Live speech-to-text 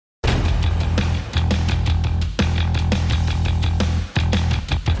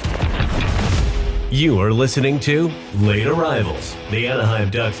You are listening to Late Arrivals, the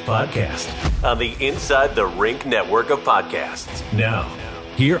Anaheim Ducks podcast on the Inside the Rink network of podcasts. Now,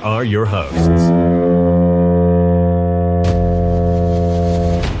 here are your hosts.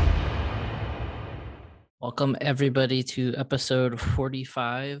 Welcome, everybody, to episode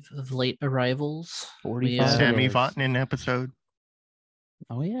 45 of Late Arrivals. 45. Sammy Vatanen episode.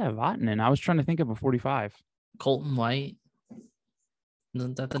 Oh, yeah, Vatanen. I was trying to think of a 45. Colton White.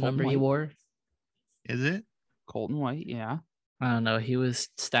 Isn't that the Colton number he White? wore? Is it? Colton White, yeah. I don't know. He was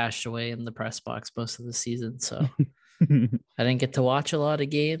stashed away in the press box most of the season, so I didn't get to watch a lot of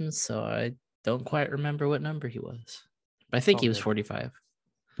games, so I don't quite remember what number he was. But I think he was 45.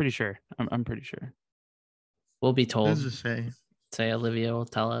 Pretty sure. I'm pretty sure. We'll be What told. does it say? Say Olivia will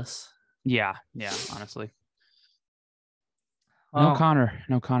tell us. Yeah, honestly. Well,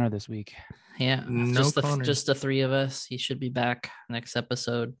 No Connor this week. Yeah, No Connor. just the three of us. He should be back next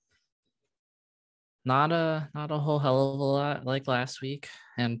episode. Not a whole hell of a lot like last week,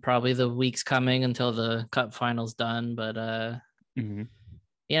 and probably the weeks coming until the cup final's done. But Mm-hmm.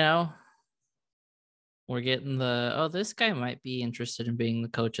 you know, we're getting this guy might be interested in being the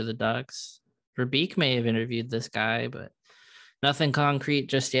coach of the Ducks. Verbeek may have interviewed this guy, but nothing concrete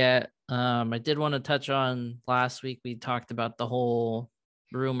just yet. I did want to touch on last week. We talked about the whole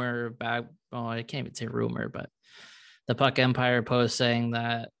rumor back. Oh, I can't even say rumor, but the Puck Empire post saying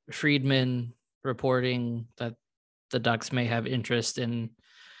that Friedman reporting that the Ducks may have interest in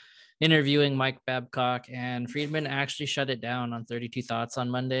interviewing Mike Babcock, and Friedman actually shut it down on 32 Thoughts on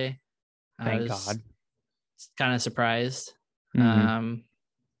Monday. Thank God. Kind of surprised. Mhm.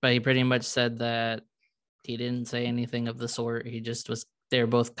 But he pretty much said that he didn't say anything of the sort. He just was, they're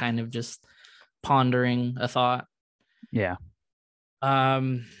both kind of just pondering a thought. Yeah.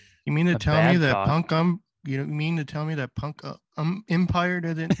 You mean to A tell me bad that thought. You mean to tell me that Punk Empire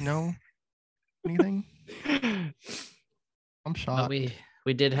doesn't know anything? I'm But shocked.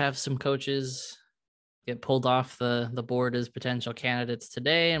 we did have some coaches get pulled off the board as potential candidates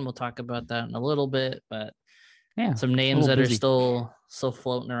today, and we'll talk about that in a little bit. But Yeah. some names that busy. are still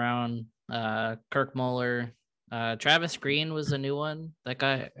floating around. Kirk Muller, Travis Green was a new one that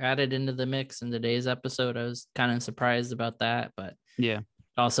got added into the mix in today's episode. I was kind of surprised about that, but Yeah. it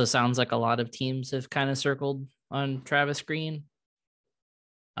also sounds like a lot of teams have kind of circled on Travis Green.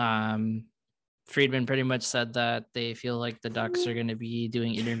 Friedman pretty much said that they feel like the Ducks are going to be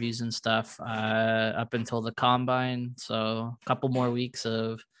doing interviews and stuff up until the combine. So a couple more weeks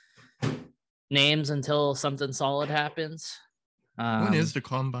of names until something solid happens. When is the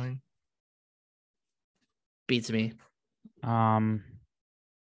combine? Beats me. God,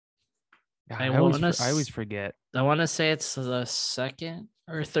 I I always wanna forget. I want to say it's the second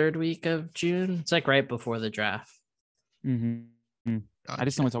or third week of June. It's like right before the draft. Mm-hmm. I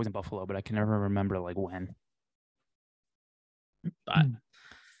just know it's always in Buffalo, but I can never remember like when. But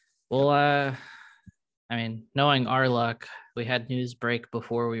well, I mean, knowing our luck, we had news break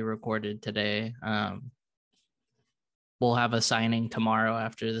before we recorded today. We'll have a signing tomorrow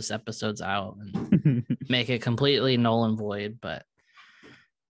after this episode's out and make it completely null and void. But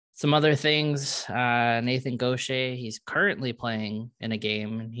some other things, Nathan Gaucher, he's currently playing in a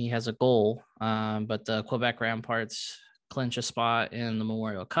game and he has a goal. But the Quebec Ramparts clinch a spot in the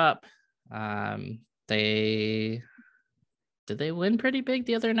Memorial Cup. Did they win pretty big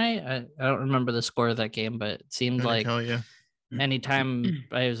the other night? I don't remember the score of that game, but it seemed Gonna like tell you. anytime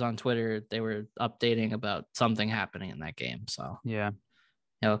I was on Twitter, they were updating about something happening in that game. So, Yeah.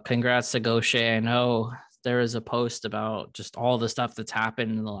 Congrats to Gaucher. I know there is a post about just all the stuff that's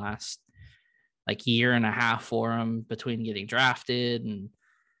happened in the last like year and a half for him between getting drafted and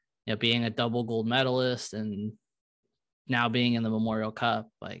being a double gold medalist and now being in the Memorial Cup.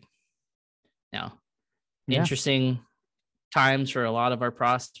 Like, Yeah. interesting times for a lot of our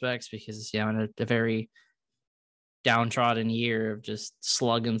prospects because in a very downtrodden year of just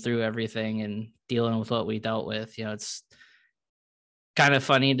slugging through everything and dealing with what we dealt with, it's kind of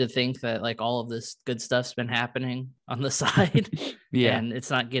funny to think that like all of this good stuff's been happening on the side Yeah. and it's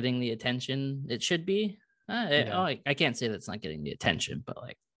not getting the attention it should be. Yeah. I can't say that's not getting the attention, but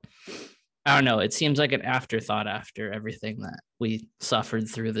like, I don't know. It seems like an afterthought after everything that we suffered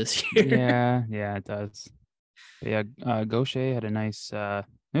through this year. Yeah, it does. But yeah, Gaucher had a nice it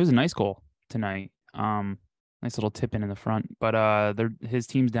was a nice goal tonight. Nice little tip in the front. But his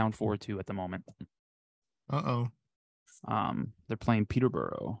team's down 4-2 at the moment. Uh-oh. They're playing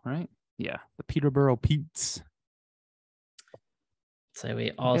Peterborough, right? Yeah, the Peterborough Petes. So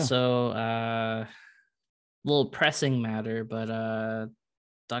we also little pressing matter, but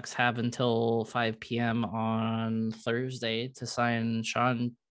Ducks have until 5 p.m. on Thursday to sign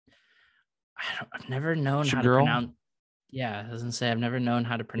Sean I've never known how to Shagirl? pronounce. Yeah, I was gonna say I've never known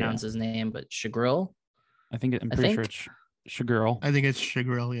how to pronounce his name, but Shagril. I'm pretty sure it's Shagirl. I think it's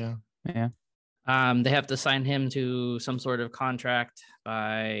Shigrel, yeah. Yeah. They have to sign him to some sort of contract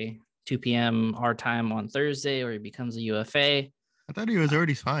by 2 p.m. our time on Thursday, or he becomes a UFA. I thought he was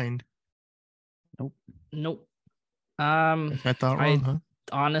already signed. Nope. I thought wrong, huh?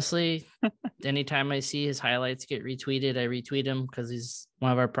 Honestly, anytime I see his highlights get retweeted, I retweet him because he's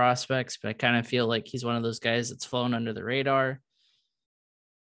one of our prospects, but I kind of feel like he's one of those guys that's flown under the radar.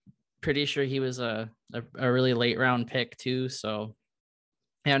 Pretty sure he was a really late round pick too. So,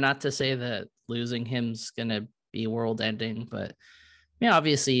 yeah, not to say that losing him's going to be world ending, but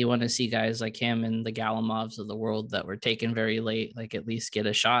obviously you want to see guys like him and the Galimovs of the world that were taken very late, like at least get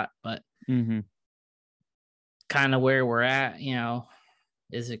a shot. But kind of where we're at,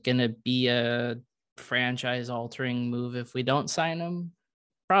 is it going to be a franchise altering move if we don't sign him?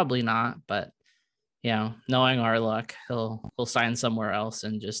 Probably not, but knowing our luck, he'll sign somewhere else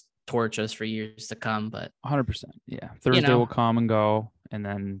and just torch us for years to come. But 100%. Yeah. Thursday will come and go, and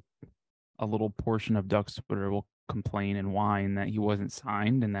then a little portion of Ducks Twitter will complain and whine that he wasn't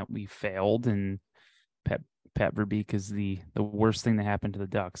signed and that we failed, and Pat Verbeek is the worst thing that happened to the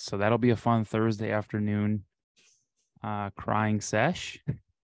Ducks. So that'll be a fun Thursday afternoon crying sesh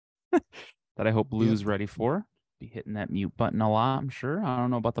that I hope Blue's ready for. Be hitting that mute button a lot, I'm sure. I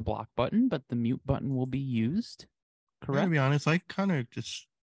don't know about the block button, but the mute button will be used. Correct? To be honest, I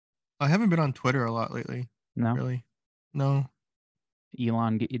haven't been on Twitter a lot lately. No? Really? No.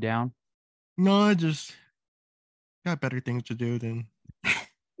 Elon get you down? No, I just got better things to do than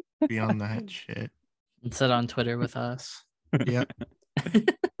be on that shit. And sit on Twitter with us. Yep.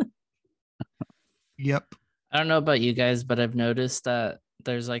 Yep. I don't know about you guys, but I've noticed that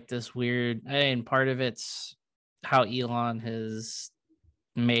there's like this weird, and part of it's how Elon has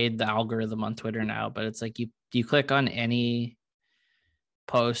made the algorithm on Twitter now, but it's like you click on any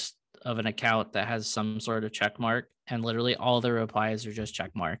post of an account that has some sort of check mark, and literally all the replies are just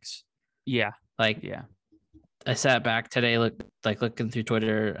check marks. Yeah. Yeah. I sat back today, looking through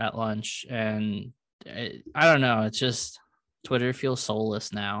Twitter at lunch, and I don't know. It's just Twitter feels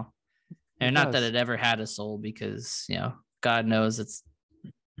soulless now. And not that it ever had a soul, because, God knows it's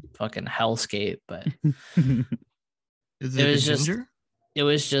fucking hellscape, but it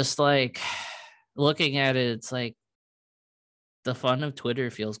was just like looking at it. It's like the fun of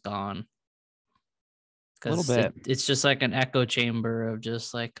Twitter feels gone. Because it's just like an echo chamber of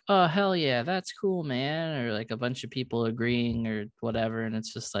just like, oh, hell yeah, that's cool, man. Or like a bunch of people agreeing or whatever. And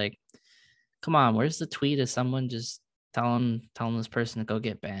it's just like, come on, where's the tweet of someone just telling this person to go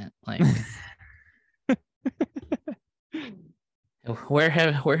get bent? Like, where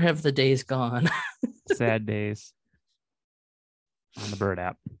have the days gone? Sad days on the Bird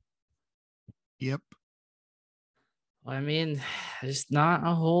app. Yep. I mean, there's not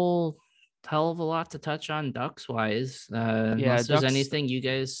a whole hell of a lot to touch on Ducks wise. Unless there's anything you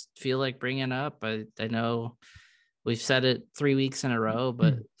guys feel like bringing up. I know we've said it 3 weeks in a row,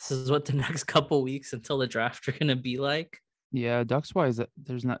 but this is what the next couple weeks until the draft are going to be like. Yeah, Ducks wise,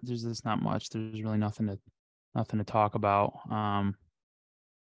 there's just not much. There's really nothing to talk about.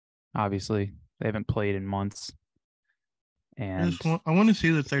 Obviously they haven't played in months, and I want to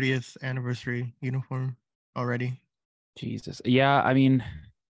see the 30th anniversary uniform already. Jesus, yeah. I mean,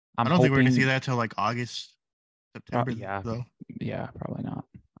 I don't think we're gonna see that till like August, September. Though. Yeah, probably not.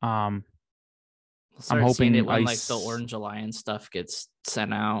 I'm hoping it when like the Orange Alliance stuff gets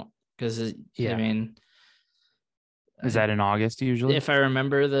sent out, because I mean, is that in August usually? If I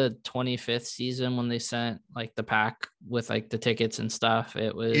remember the 25th season when they sent like the pack with like the tickets and stuff,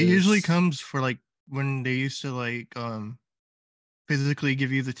 it usually comes for like when they used to like physically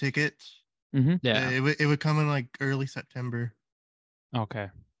give you the tickets. Mm-hmm. Yeah, it would come in like early September. Okay.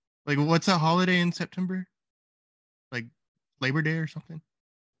 Like, what's a holiday in September? Like Labor Day or something?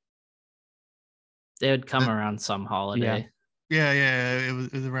 They would come around some holiday. Yeah.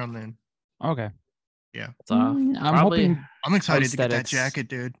 It was around then. Okay. Yeah. So I'm excited to get that jacket,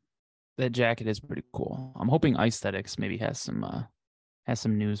 dude. That jacket is pretty cool. I'm hoping Aesthetics maybe has some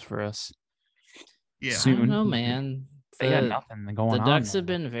news for us. Yeah. Soon. I don't know, man. They got nothing going on. The Ducks have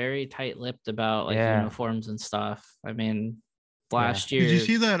been very tight-lipped about like uniforms and stuff. I mean, last year. Did you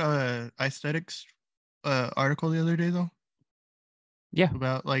see that Aesthetics article the other day though? Yeah.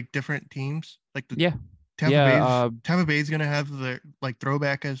 About like different teams, like Tampa Bay's gonna have the like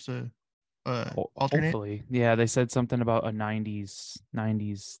throwback as the alternate. Hopefully, yeah. They said something about a their 90s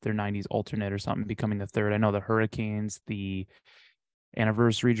alternate or something becoming the third. I know the Hurricanes, the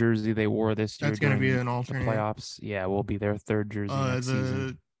anniversary jersey they wore this year. That's gonna be an alternate. Playoffs, will be their third jersey next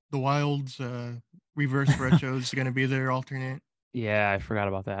season. the Wild's reverse retro is going to be their alternate. Yeah, I forgot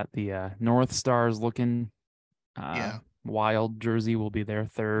about that. The North Stars looking Wild jersey will be their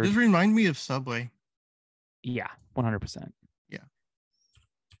third. This remind me of Subway. Yeah, 100%. Yeah.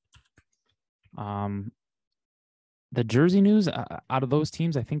 The jersey news out of those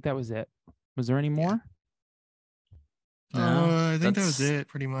teams, I think that was it. Was there any more? No, I think that was it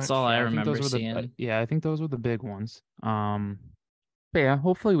pretty much. That's all I remember seeing. I think those were the big ones. But yeah,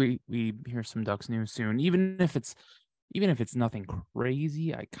 hopefully we hear some Ducks news soon. Even if it's nothing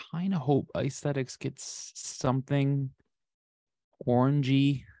crazy, I kind of hope Icethetics gets something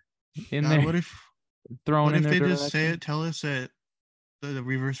orangey in there. What if they just tell us that the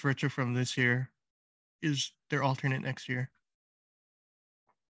reverse retro from this year is their alternate next year?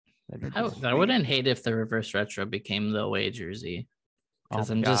 I wouldn't hate if the reverse retro became the away jersey, because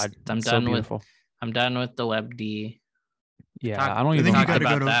I'm done with the Web D. Yeah, I don't even talk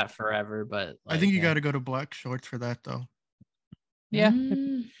about that forever, but I think you got to go to black shorts for that though. Yeah,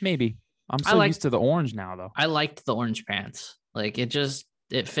 maybe. I'm so used to the orange now though. I liked the orange pants. Like it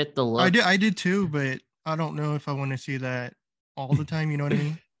fit the look. I did too, but I don't know if I want to see that all the time. You know what I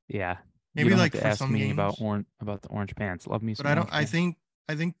mean? Yeah. Maybe like for ask some me games. about the orange pants. Love me some. But I think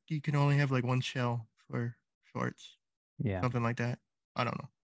you can only have like one shell for shorts. Yeah. Something like that. I don't know.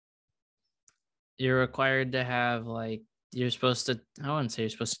 You're required to have I wouldn't say you're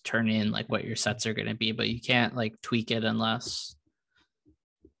supposed to turn in like what your sets are going to be, but you can't like tweak it unless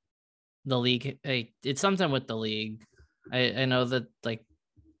the league, it's something with the league. I know that like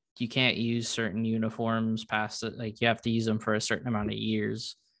you can't use certain uniforms past it. Like you have to use them for a certain amount of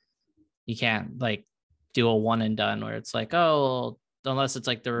years. You can't like do a one and done where it's like, oh, unless it's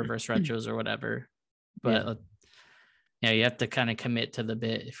like the reverse retros or whatever. But you have to kind of commit to the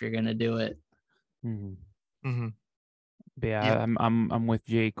bit if you're going to do it. Mm-hmm. Mm-hmm. But yeah, I'm with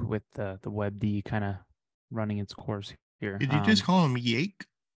Jake with the Web D kind of running its course here. Did you just call him Yake?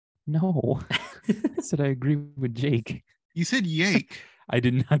 No, I said I agree with Jake. You said Yake. I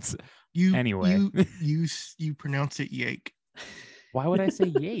did not. Anyway, you pronounce it Yake. Why would I say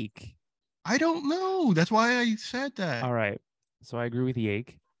Yake? I don't know. That's why I said that. All right, so I agree with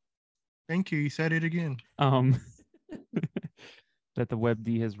Yake. Thank you. You said it again. That the Web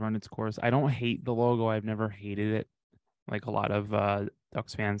D has run its course. I don't hate the logo. I've never hated it, like a lot of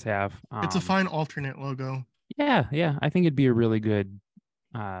Ducks fans have. It's a fine alternate logo. Yeah. I think it'd be a really good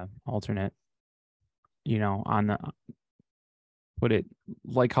alternate. On the put it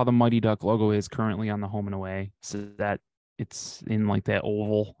like how the Mighty Duck logo is currently on the home and away, so that it's in like that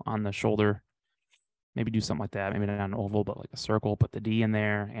oval on the shoulder. Maybe do something like that. Maybe not an oval, but like a circle. Put the D in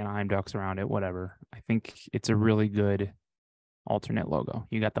there, Anaheim Ducks around it. Whatever. I think it's a really good alternate logo.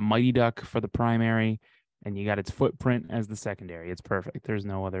 You got the Mighty Duck for the primary, and you got its footprint as the secondary. It's perfect. There's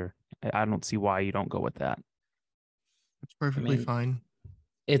no other. I don't see why you don't go with that. It's perfectly fine.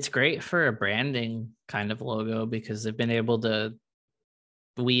 It's great for a branding kind of logo because they've been able to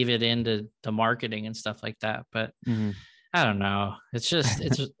weave it into the marketing and stuff like that. But I don't know. It's just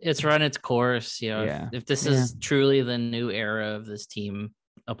it's run its course. If this is truly the new era of this team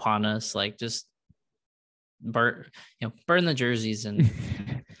upon us, like just burn the jerseys and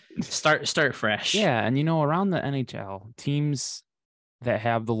start fresh. Yeah, and around the NHL, teams that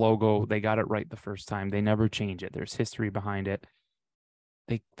have the logo, they got it right the first time. They never change it. There's history behind it.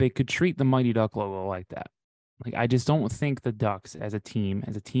 They could treat the Mighty Duck logo like that. Like I just don't think the Ducks as a team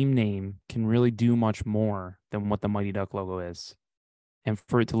name can really do much more than what the Mighty Duck logo is. And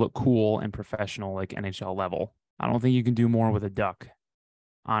for it to look cool and professional like NHL level, I don't think you can do more with a duck,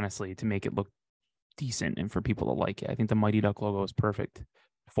 honestly, to make it look decent and for people to like it. I think the Mighty Duck logo is perfect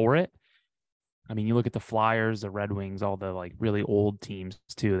for it. I mean, you look at the Flyers, the Red Wings, all the like really old teams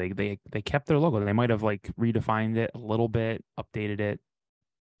too. They kept their logo. They might have like redefined it a little bit, updated it.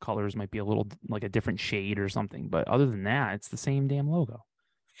 Colors might be a little like a different shade or something, but other than that, it's the same damn logo.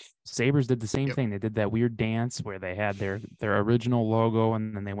 Sabres did the same thing. They did that weird dance where they had their original logo,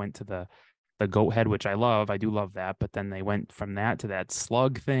 and then they went to the goat head, which I love. I do love that, but then they went from that to that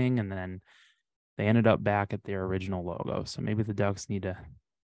slug thing, and then they ended up back at their original logo. So maybe the Ducks need to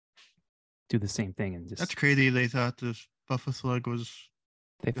do the same thing and just. That's crazy. They thought this Buffalo slug was.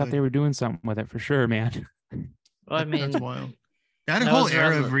 They thought they were doing something with it for sure, man. Well, I mean, that's wild. That whole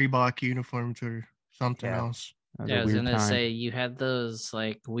era of Reebok uniforms or something else. Yeah, I was gonna say you had those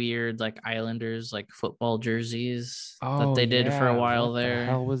like weird like Islanders like football jerseys that they did for a while there. What the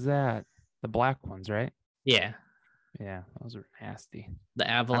hell was that? The black ones, right? Yeah. Yeah, those are nasty. The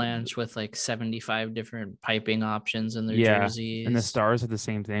Avalanche with like 75 different piping options in their jerseys. And the Stars had the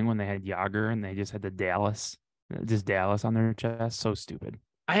same thing when they had Yager and they just had the Dallas on their chest. So stupid.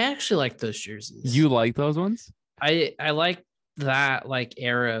 I actually like those jerseys. You like those ones? I like that like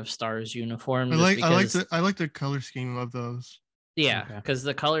era of Stars uniform. I like the color scheme of those. Yeah, because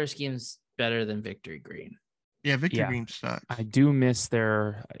the color scheme's better than Victory Green. Yeah, Victory Green sucks. I do miss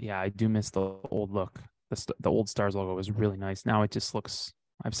the old look. The old Stars logo was really nice. Now it just looks,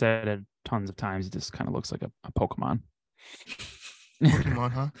 I've said it tons of times, it just kind of looks like a Pokemon.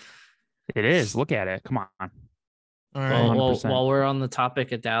 Pokemon, huh? It is. Look at it. Come on. All right. Well, while we're on the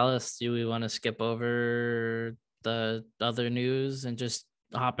topic of Dallas, do we want to skip over the other news and just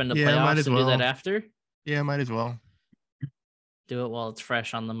hop into playoffs and do that after? Yeah, might as well. Do it while it's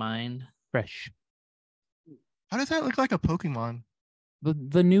fresh on the mind. Fresh. How does that look like a Pokemon?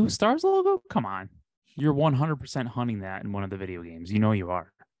 The new Stars logo? Come on. You're 100% hunting that in one of the video games. You know you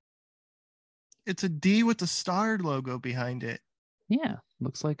are. It's a D with the star logo behind it. Yeah,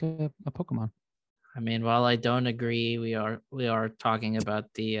 looks like a Pokemon. I mean, while I don't agree, we are talking about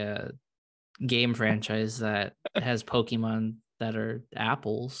the game franchise that has Pokemon that are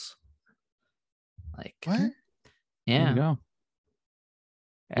apples. Like what? Yeah. There you go.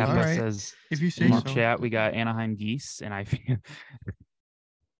 Appa says, if you say in so. Chat, we got Anaheim Geese, and I feel.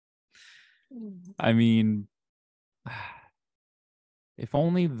 I mean, if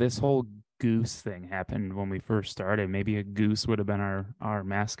only this whole goose thing happened when we first started, maybe a goose would have been our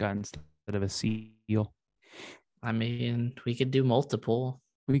mascot instead of a seal. I mean, we could do multiple.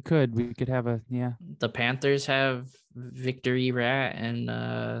 We could have The Panthers have Victory Rat and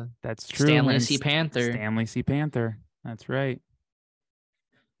that's true. Stanley C. Panther. Stanley C. Panther. That's right.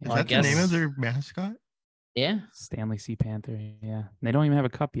 Is that the name of their mascot? Yeah. Stanley C. Panther. Yeah. They don't even have a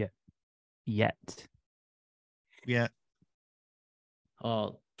cup yet. Yeah.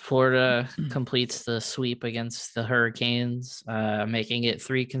 Well, Florida completes the sweep against the Hurricanes, making it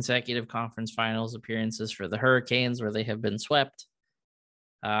 3 consecutive conference finals appearances for the Hurricanes, where they have been swept.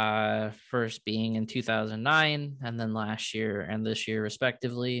 First being in 2009 and then last year and this year,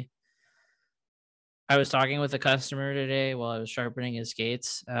 respectively. I was talking with a customer today while I was sharpening his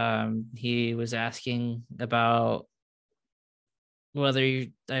skates. He was asking about whether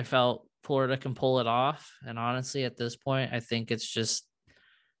I felt Florida can pull it off. And honestly, at this point, I think it's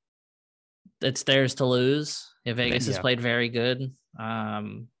theirs to lose. Vegas has played very good.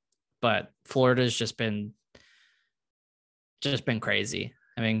 But Florida's just been crazy.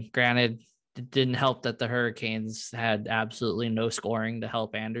 I mean, granted, it didn't help that the Hurricanes had absolutely no scoring to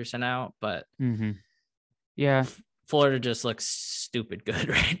help Anderson out, but yeah, Florida just looks stupid good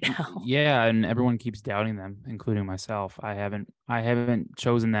right now. Yeah, and everyone keeps doubting them, including myself. I haven't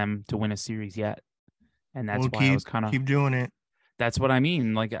chosen them to win a series yet, and that's why I was kind of keep doing it. That's what I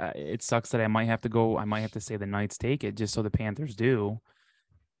mean. Like, it sucks that I might have to say the Knights take it just so the Panthers do.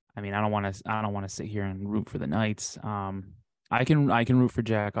 I mean, I don't want to sit here and root for the Knights. I can root for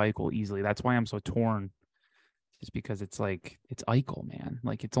Jack Eichel easily. That's why I'm so torn. Just because it's Eichel, man.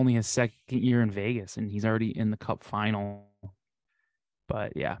 Like, it's only his second year in Vegas and he's already in the Cup final.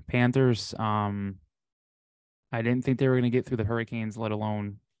 But yeah, Panthers. I didn't think they were going to get through the Hurricanes, let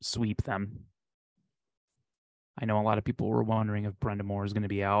alone sweep them. I know a lot of people were wondering if Brendan Moore is going to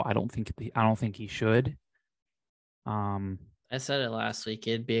be out. I don't think he should. I said it last week.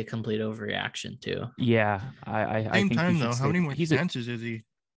 It'd be a complete overreaction too. Yeah, I think time though. How many more chances is he?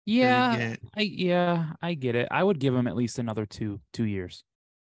 Yeah, I get it. I would give him at least another two years.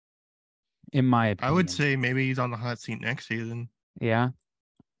 In my opinion, I would say maybe he's on the hot seat next season. Yeah.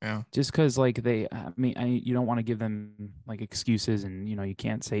 Yeah. Just because you don't want to give them like excuses, and you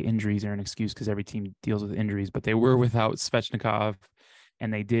can't say injuries are an excuse because every team deals with injuries. But they were without Svechnikov,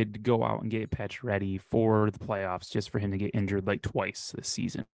 and they did go out and get Petch ready for the playoffs just for him to get injured like twice this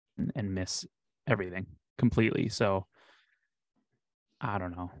season and miss everything completely. So I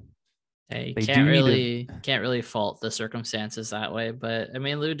don't know. Hey, can't really fault the circumstances that way. But I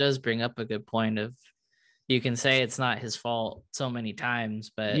mean, Lou does bring up a good point of you can say it's not his fault so many times,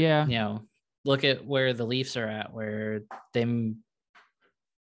 but look at where the Leafs are at, where they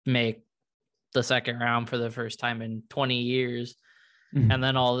make the second round for the first time in 20 years. And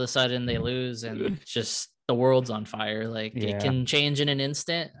then all of a sudden they lose and just the world's on fire. Like it can change in an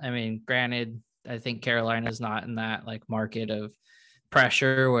instant. I mean, granted, I think Carolina's not in that like market of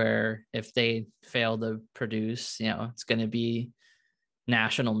pressure where if they fail to produce, it's going to be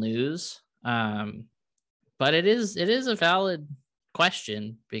national news. But it is a valid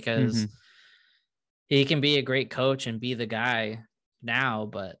question because he can be a great coach and be the guy now,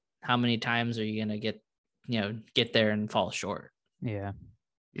 but how many times are you going to get there and fall short? Yeah.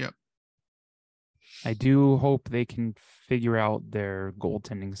 Yep. I do hope they can figure out their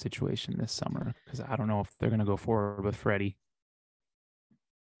goaltending situation this summer because I don't know if they're going to go forward with Freddie.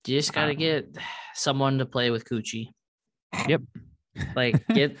 You just got to get someone to play with Coochie. Yep. Like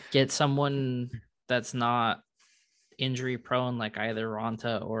get someone that's not injury prone, like either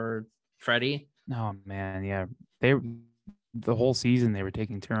Ronta or Freddie. Oh man, yeah. The whole season they were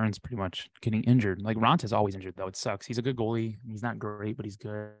taking turns pretty much getting injured. Like Ronta's always injured though. It sucks. He's a good goalie. He's not great, but he's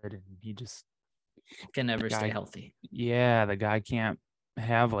good, and he just can never stay healthy. Yeah, the guy can't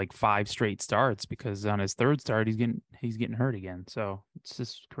have like 5 straight starts because on his 3rd start he's getting hurt again. So it's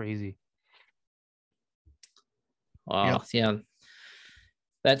just crazy. Well, yeah.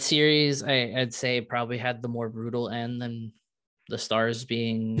 That series, I'd say, probably had the more brutal end than the Stars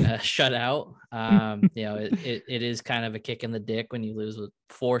being shut out. It is kind of a kick in the dick when you lose with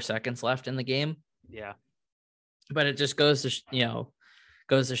 4 seconds left in the game. Yeah, but it just goes to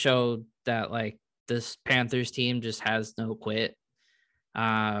show that like this Panthers team just has no quit.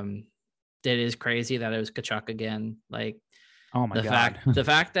 It is crazy that it was Tkachuk again. Like, oh my God. The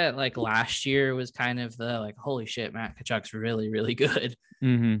fact that like last year was kind of the like, holy shit, Matt Tkachuk's really, really good.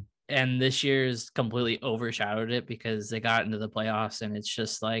 Mm-hmm. And this year's completely overshadowed it because they got into the playoffs and it's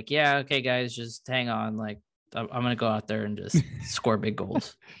just like, yeah, okay, guys, just hang on. Like, I'm going to go out there and just score big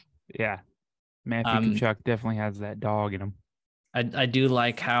goals. Yeah. Matthew Tkachuk definitely has that dog in him. I do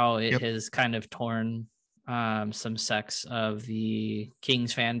like how it has kind of torn some sects of the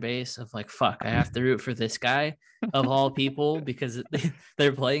Kings fan base of like, fuck, I have to root for this guy of all people because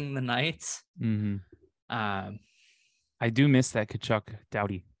they're playing the Knights. Mm-hmm. I do miss that Tkachuk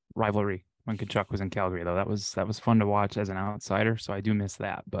Doughty rivalry when Tkachuk was in Calgary though. That was fun to watch as an outsider, so I do miss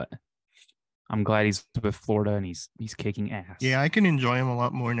that, but I'm glad he's with Florida and he's kicking ass. Yeah, I can enjoy him a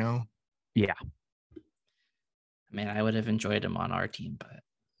lot more now. Yeah. I mean, I would have enjoyed him on our team, but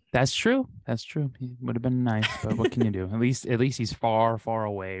that's true. He would have been nice, but what can you do? At least he's far, far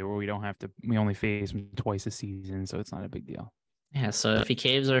away where we only face him twice a season, so it's not a big deal. Yeah, so if he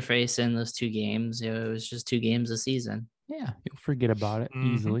caves our face in those 2 games, it was just 2 games a season. Yeah, you'll forget about it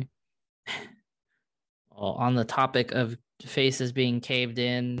easily. Well, on the topic of faces being caved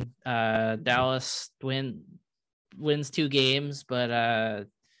in, Dallas wins 2 games, but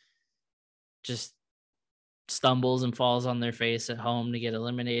just stumbles and falls on their face at home to get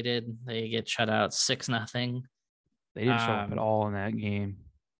eliminated. They get shut out 6-0. They didn't show up at all in that game.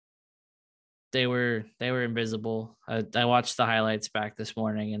 They were invisible. I watched the highlights back this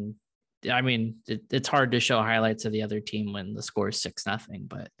morning, and I mean, it's hard to show highlights of the other team when the score is 6-0,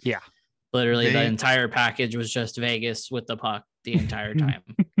 but yeah, literally the entire package was just Vegas with the puck the entire time.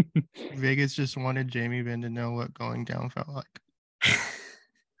 Vegas just wanted Jamie Benn to know what going down felt like.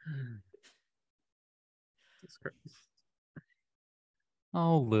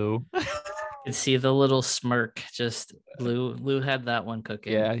 Oh, Lou. You see the little smirk. Just Lou had that one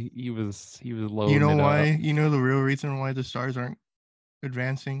cooking. Yeah, he was low. You know why? You know the real reason why the Stars aren't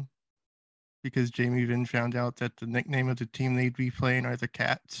advancing? Because Jamie Benn found out that the nickname of the team they'd be playing are the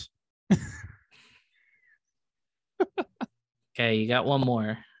Cats. Okay, you got one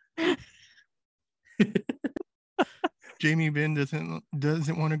more. Jamie Benn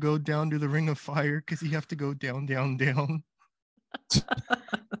doesn't want to go down to the Ring of Fire because you have to go down, down, down.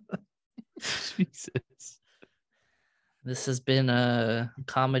 Jesus. This has been a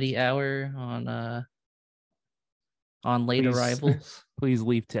comedy hour on late arrivals. Please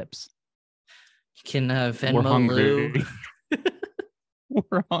leave tips. You can Venmo Lou.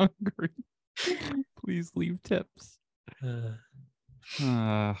 We're hungry. Please leave tips.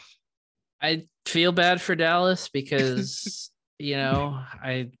 I feel bad for Dallas because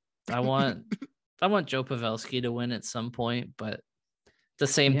I want Joe Pavelski to win at some point, but at the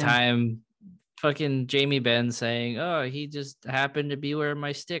same time, fucking Jamie Benn saying, "Oh, he just happened to be where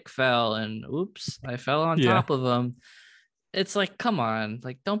my stick fell, and oops, I fell on top of him." It's like, come on,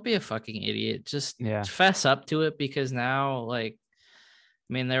 like, don't be a fucking idiot. Just fess up to it, because now, like,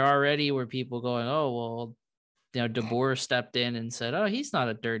 I mean, there already were people going, "Oh, well, DeBoer stepped in and said, oh, he's not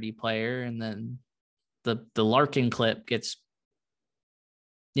a dirty player," and then the Larkin clip gets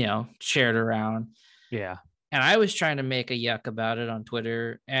shared around. Yeah. And I was trying to make a yuck about it on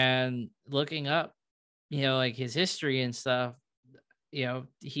Twitter, and looking up, like his history and stuff,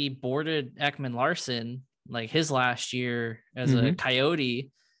 he boarded Ekman Larsson like his last year as a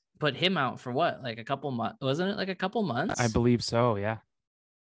Coyote, put him out for what, like a couple months, wasn't it? Like a couple months? I believe so. Yeah.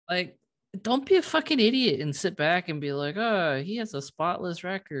 Like, don't be a fucking idiot and sit back and be like, oh, he has a spotless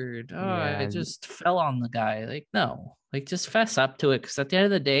record. Oh, I just fell on the guy. Like, no, like, just fess up to it. Because at the end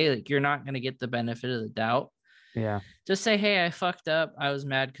of the day, like, you're not going to get the benefit of the doubt. Yeah. Just say, hey, I fucked up. I was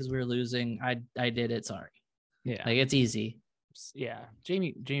mad because we were losing. I did it. Sorry. Yeah. Like, it's easy. Yeah.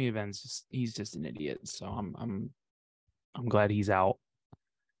 Jamie Benn's he's just an idiot. So I'm glad he's out.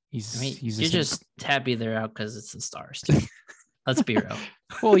 He's you're just happy they're out because it's the Stars. Too. Let's be real.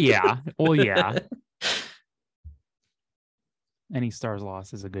 Well, yeah. Any Stars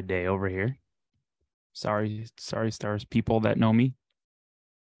loss is a good day over here. Sorry, Stars people that know me.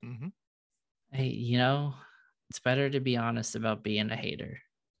 Mm-hmm. Hey, it's better to be honest about being a hater.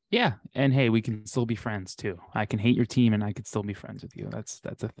 Yeah, and hey, we can still be friends too. I can hate your team, and I could still be friends with you. That's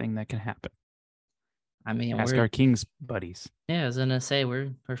a thing that can happen. I mean, ask our Kings buddies. Yeah, I was gonna say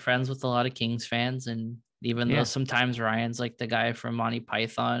we're friends with a lot of Kings fans, and even though sometimes Ryan's like the guy from Monty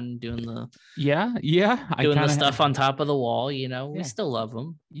Python doing the the stuff on top of the wall, we still love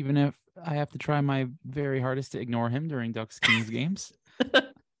him. Even if I have to try my very hardest to ignore him during Ducks Kings games, I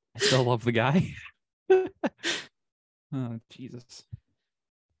still love the guy. Oh, Jesus.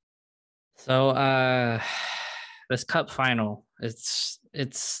 So this cup final, it's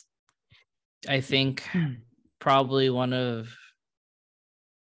I think probably one of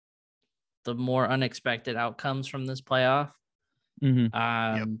the more unexpected outcomes from this playoff.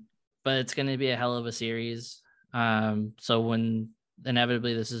 Mm-hmm. But it's going to be a hell of a series. So when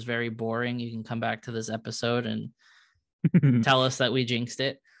inevitably this is very boring, you can come back to this episode and tell us that we jinxed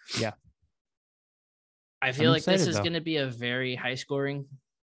it. Yeah. I feel like this is going to be a very high scoring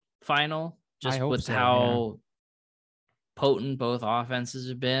final, just with how potent both offenses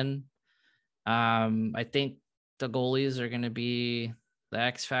have been. I think the goalies are going to be the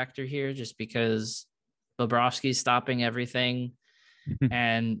X factor here, just because Bobrovsky's stopping everything,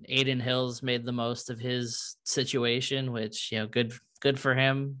 and Adin Hill's made the most of his situation, which good for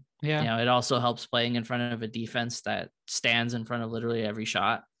him. Yeah, it also helps playing in front of a defense that stands in front of literally every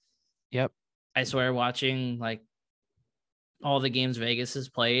shot. Yep. I swear, watching like all the games Vegas has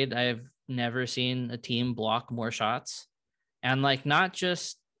played, I've never seen a team block more shots, and like not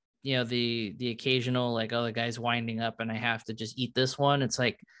just the occasional like, oh, the guy's winding up and I have to just eat this one. It's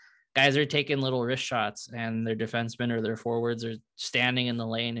like guys are taking little wrist shots and their defensemen or their forwards are standing in the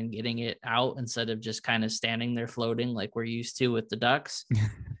lane and getting it out instead of just kind of standing there floating like we're used to with the Ducks.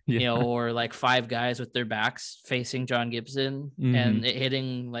 Or like 5 guys with their backs facing John Gibson and it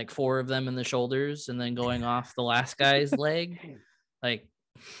hitting like 4 of them in the shoulders and then going off the last guy's leg. Like,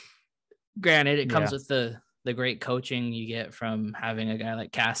 granted, it comes with the great coaching you get from having a guy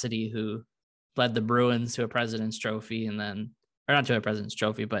like Cassidy who led the Bruins to a President's Trophy, and then, or not to a President's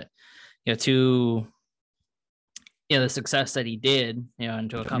Trophy, but to the success that he did,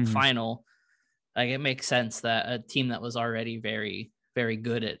 into a cup final. Like, it makes sense that a team that was already very, very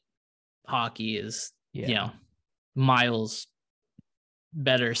good at hockey is miles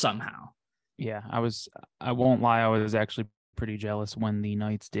better somehow. Yeah, I won't lie, I was actually pretty jealous when the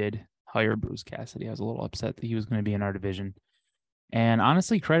Knights did hire Bruce Cassidy. I was a little upset that he was going to be in our division. And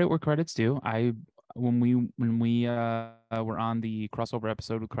honestly, credit where credit's due. When we were on the crossover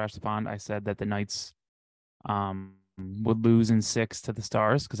episode with Crash the Pond, I said that the Knights would lose in 6 to the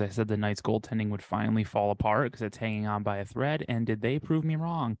Stars, because I said the Knights goaltending would finally fall apart because it's hanging on by a thread. And did they prove me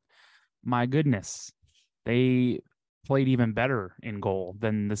wrong? My goodness, they played even better in goal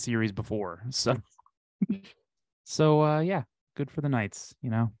than the series before. So yeah, good for the Knights.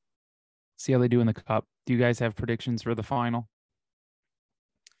 See how they do in the cup. Do you guys have predictions for the final?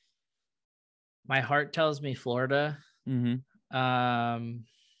 My heart tells me Florida.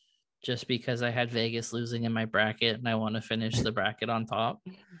 Just because I had Vegas losing in my bracket and I want to finish the bracket on top.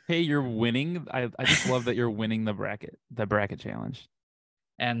 Hey, you're winning. I just love that you're winning the bracket challenge.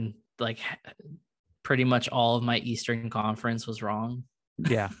 And like pretty much all of my Eastern Conference was wrong.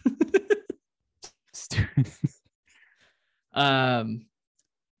 Yeah.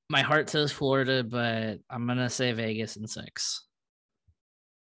 My heart says Florida, but I'm going to say Vegas in 6.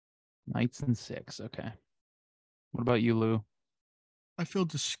 Knights in 6. Okay. What about you, Lou? I feel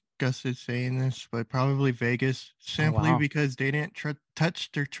disgusted saying this, but probably Vegas, simply because they didn't touch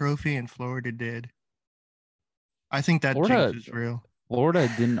their trophy and Florida did. I think that jinx is real.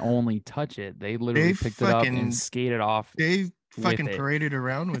 Florida didn't only touch it. They literally picked it up and skated off. They fucking paraded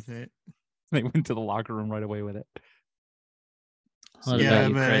around with it. They went to the locker room right away with it. So, yeah,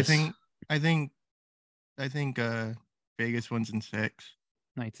 but Chris? I think Vegas wins in 6.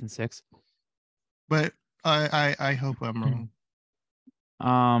 Knights in 6. But I hope I'm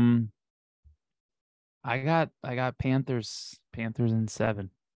wrong. I got Panthers in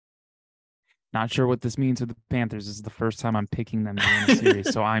 7. Not sure what this means with the Panthers. This is the first time I'm picking them to win a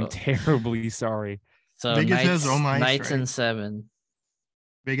series, so I'm terribly sorry. So Vegas has home ice, Knights in 7.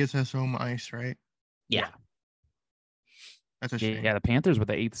 Vegas has home ice, right? Yeah. That's a shame. Yeah, the Panthers with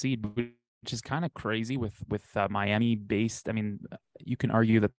the 8th seed, which is kind of crazy with Miami based. I mean, you can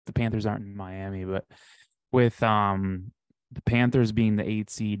argue that the Panthers aren't in Miami, but with the Panthers being the 8th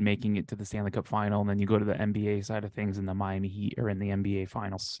seed, making it to the Stanley Cup final, and then you go to the NBA side of things, and the Miami Heat are in the NBA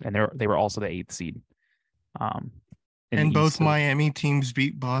finals, and they were also the 8th seed. And both Miami teams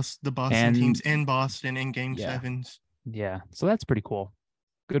beat the Boston teams in Boston in Game 7s. Yeah, so that's pretty cool.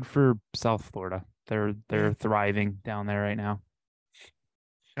 Good for South Florida. They're thriving down there right now.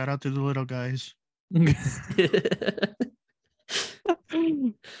 Shout out to the little guys.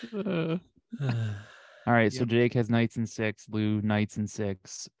 All right, so Jake has Knights in 6, Lou Knights in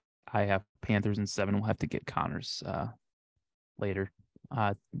 6. I have Panthers in 7. We'll have to get Connors later,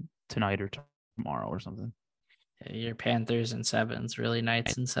 tonight or tomorrow or something. Yeah, your Panthers in 7's really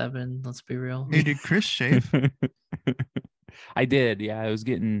Knights in 7. Let's be real. Hey, did Chris shave? I did. Yeah,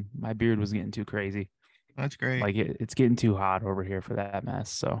 my beard was getting too crazy. That's great. Like it's getting too hot over here for that mess.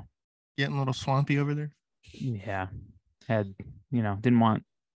 So getting a little swampy over there. Yeah, didn't want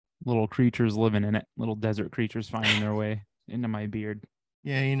little creatures living in it, little desert creatures finding their way into my beard.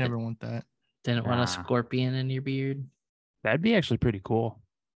 Yeah, you never want that. Didn't want a scorpion in your beard. That'd be actually pretty cool.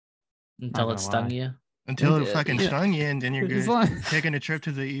 Until it stung you. Until it fucking stung you, and then you're good. Taking a trip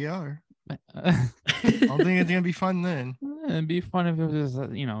to the ER. I don't think it's gonna be fun then. It'd be fun if it was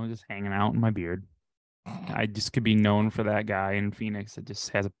just, just hanging out in my beard. I just could be known for that guy in Phoenix that just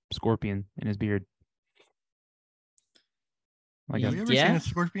has a scorpion in his beard. Like, have you ever seen a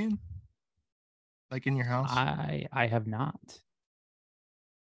scorpion? Like in your house? I have not.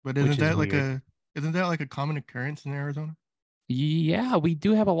 But isn't that like a common occurrence in Arizona? Yeah, we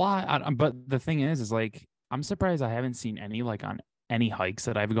do have a lot. But the thing is like, I'm surprised I haven't seen any like on any hikes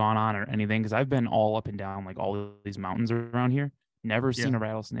that I've gone on or anything, because I've been all up and down like all of these mountains around here. Never seen a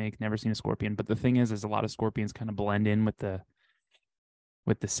rattlesnake, never seen a scorpion. But the thing is a lot of scorpions kind of blend in with the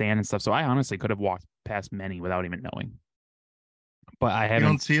sand and stuff. So I honestly could have walked past many without even knowing. But I haven't. You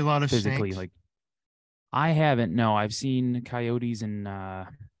don't see a lot of physically snakes? Like I haven't. No, I've seen coyotes and I've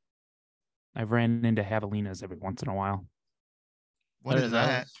ran into javelinas every once in a while. What is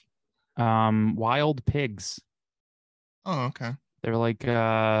that? Wild pigs. Oh, okay. They're like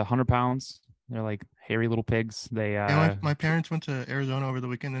 100 pounds. They're like hairy little pigs. My parents went to Arizona over the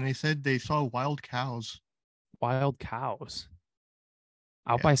weekend and they said they saw wild cows. Wild cows?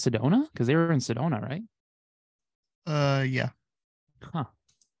 Out by Sedona? Because they were in Sedona, right? Yeah. Huh.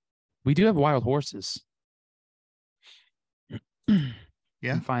 We do have wild horses. Yeah. You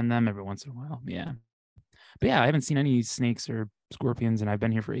can find them every once in a while. Yeah. But yeah, I haven't seen any snakes or scorpions, and I've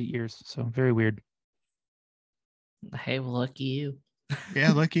been here for 8 years. So very weird. Hey, well, lucky you.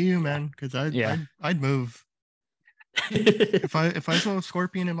 Yeah, lucky you, man. Because I'd move. If I saw a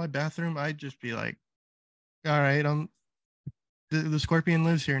scorpion in my bathroom, I'd just be like, all right, the scorpion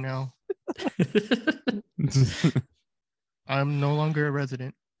lives here now. I'm no longer a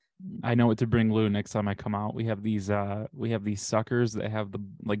resident. I know what to bring Lou next time I come out. We have these suckers that have the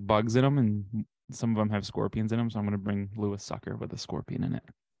like bugs in them, and some of them have scorpions in them. So I'm gonna bring Lou a sucker with a scorpion in it.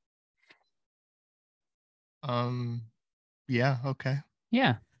 Yeah, okay.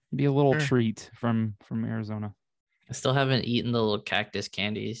 Yeah, it'd be a little treat from Arizona. I still haven't eaten the little cactus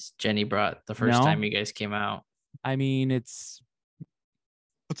candies Jenny brought the first time you guys came out. I mean, what's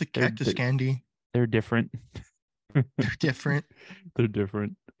a cactus candy? They're different. They're different. They're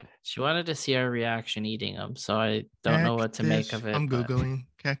different. She wanted to see our reaction eating them, so I don't know what to make of it. I'm Googling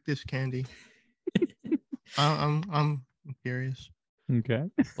cactus candy. I'm curious. Okay.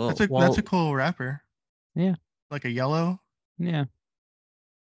 Well, that's a cool wrapper. Yeah. Like a yellow. Yeah.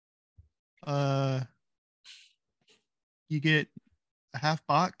 You get a half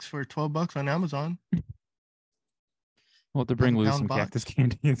box for $12 on Amazon. Well, to bring Lou some cactus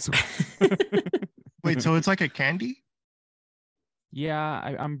candy. Wait, so it's like a candy? Yeah,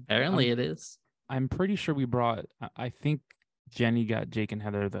 I'm. Apparently, it is. I'm pretty sure we brought. I think Jenny got Jake and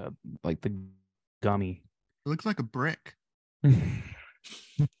Heather the gummy. It looks like a brick. I'll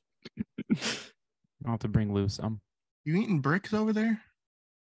have to bring Lou some. You eating bricks over there?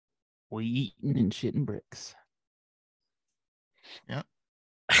 We eating and shitting bricks. Yep.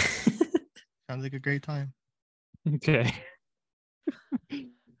 Sounds like a great time. Okay.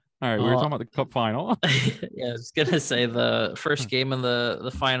 All right, we were talking about the cup final. Yeah, I was gonna say the first game of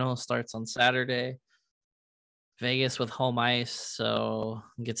the final starts on Saturday. Vegas with home ice, so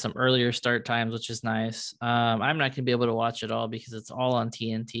get some earlier start times, which is nice. I'm not gonna be able to watch it all because it's all on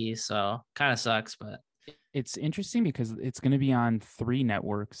TNT, so kind of sucks. But it's interesting because it's gonna be on 3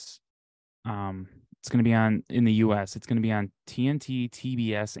 networks. It's gonna be on in the US. It's gonna be on TNT,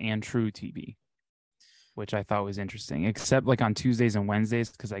 TBS, and True TV, which I thought was interesting, except like on Tuesdays and Wednesdays,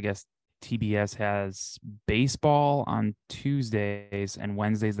 because I guess TBS has baseball on Tuesdays and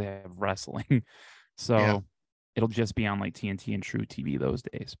Wednesdays they have wrestling. So it'll just be on like TNT and True TV those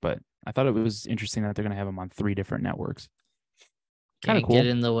days. But I thought it was interesting that they're going to have them on 3 different networks. Kind of cool. Get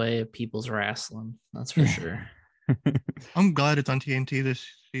in the way of people's wrestling. That's for sure. I'm glad it's on TNT this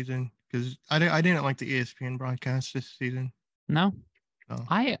season because I didn't like the ESPN broadcast this season. No.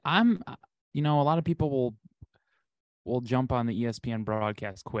 I'm a lot of people will jump on the ESPN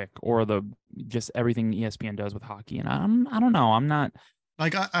broadcast quick, or just everything ESPN does with hockey, and I don't know. I'm not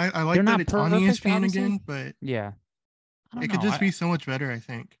like I like that it's on ESPN obviously. Again, but yeah, it could just be so much better. I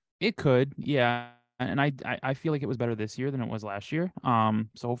think it could, yeah. And I feel like it was better this year than it was last year.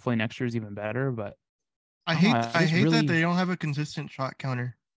 So hopefully next year is even better. But I hate that they don't have a consistent shot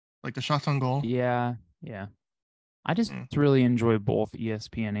counter, like the shots on goal. Yeah. I just really enjoy both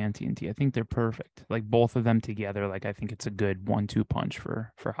ESPN and TNT. I think they're perfect. Like both of them together. Like I think it's a good 1-2 punch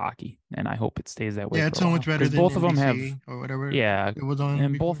for hockey, and I hope it stays that way. Yeah, it's so much better than both NBC of them have or whatever. Yeah, it was on.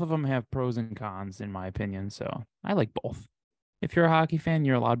 And before. both of them have pros and cons in my opinion. So I like both. If you're a hockey fan,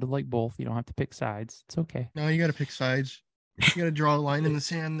 you're allowed to like both. You don't have to pick sides. It's okay. No, you got to pick sides. You got to draw a line in the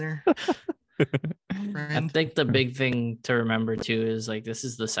sand there. I think the big thing to remember too is like this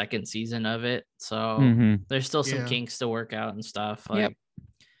is the second season of it, so there's still some kinks to work out and stuff. Like,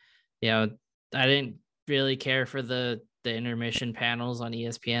 I didn't really care for the intermission panels on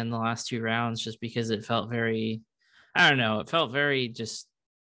ESPN the last 2 rounds just because it felt very, I don't know, it felt very just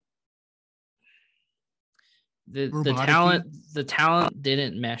the talent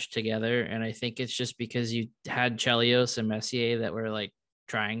didn't mesh together, and I think it's just because you had Chelios and Messier that were like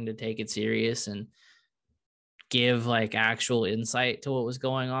trying to take it serious and give like actual insight to what was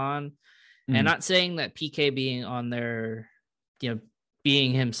going on. And not saying that PK being on there,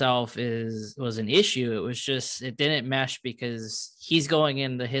 being himself was an issue. It was just, it didn't mesh because he's going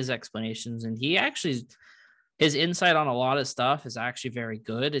into his explanations and his insight on a lot of stuff is actually very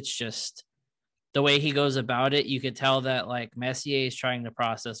good. It's just the way he goes about it. You could tell that like Messier is trying to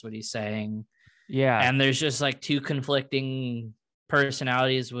process what he's saying. Yeah. And there's just like 2 conflicting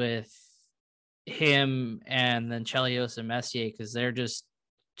personalities with him and then Chelios and Messier because they're just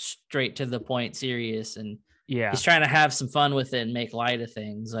straight to the point serious, and he's trying to have some fun with it and make light of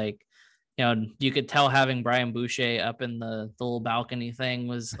things. Like, you could tell having Brian Boucher up in the little balcony thing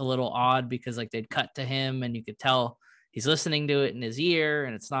was a little odd because like they'd cut to him and you could tell he's listening to it in his ear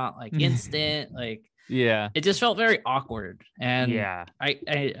and it's not like instant. Like it just felt very awkward. And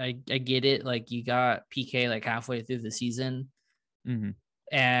I get it. Like you got PK like halfway through the season.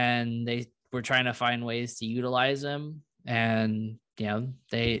 And they were trying to find ways to utilize him, and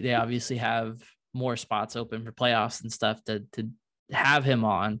they obviously have more spots open for playoffs and stuff to have him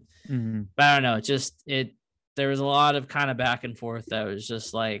on. But I don't know, there was a lot of kind of back and forth that was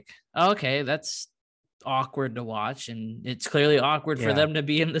just like, okay, that's awkward to watch, and it's clearly awkward for them to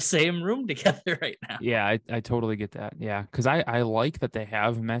be in the same room together right now. I totally get that. Because I like that they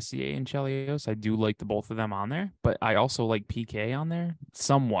have Messier and Chelios. I do like the both of them on there, but I also like PK on there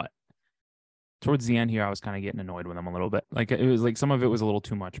somewhat. Towards the end here, I was kind of getting annoyed with them a little bit. Like it was like some of it was a little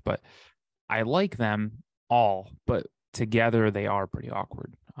too much, but I like them all, but together they are pretty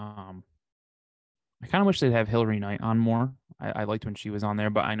awkward. I kind of wish they'd have Hillary Knight on more. I liked when she was on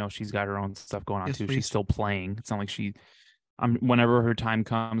there, but I know she's got her own stuff going on too. Please. She's still playing. It's not like whenever her time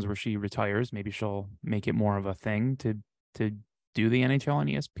comes where she retires, maybe she'll make it more of a thing to do the NHL on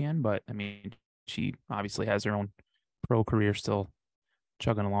ESPN. But I mean, she obviously has her own pro career still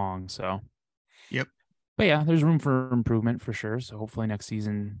chugging along. So, but yeah, there's room for improvement for sure. So hopefully next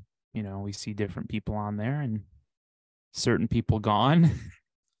season, we see different people on there and certain people gone.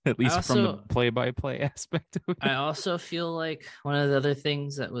 At least from the play-by-play aspect of it. I also feel like one of the other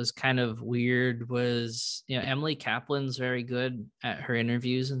things that was kind of weird was, Emily Kaplan's very good at her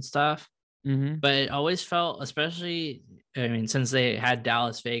interviews and stuff. But it always felt, especially, since they had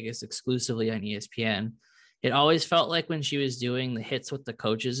Dallas Vegas exclusively on ESPN, it always felt like when she was doing the hits with the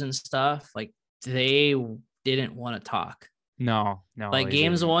coaches and stuff, like they didn't want to talk. No. Like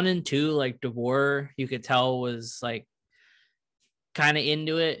games 1 and 2, like DeBoer, you could tell was like, kind of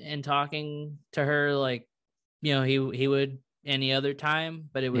into it and talking to her like he would any other time,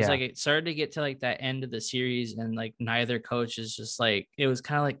 but it was like it started to get to like that end of the series and like neither coach is just like, it was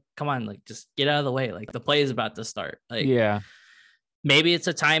kind of like, come on, like just get out of the way, like the play is about to start. Like maybe it's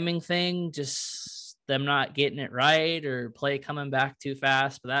a timing thing, just them not getting it right or play coming back too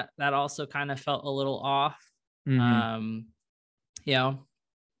fast, but that also kind of felt a little off. Again,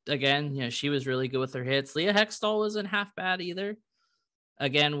 she was really good with her hits. Leah Hextall wasn't half bad either.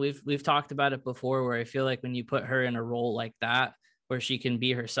 Again, we've talked about it before where I feel like when you put her in a role like that, where she can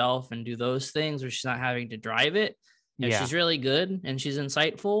be herself and do those things where she's not having to drive it, she's really good and she's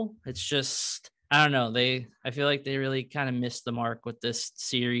insightful. It's just, I don't know. I feel like they really kind of missed the mark with this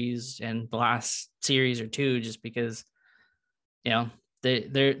series and the last series or two, just because,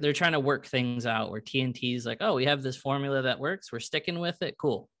 they're trying to work things out where TNT's like, oh, we have this formula that works. We're sticking with it.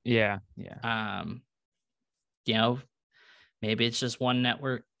 Cool. Yeah. Maybe it's just one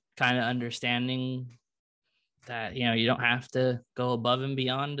network kind of understanding that, you don't have to go above and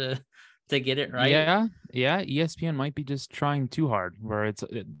beyond to get it right. Yeah. ESPN might be just trying too hard, where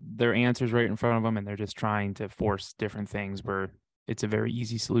their answers right in front of them, and they're just trying to force different things where it's a very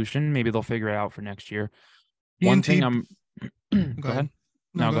easy solution. Maybe they'll figure it out for next year. One thing I'm. Go ahead.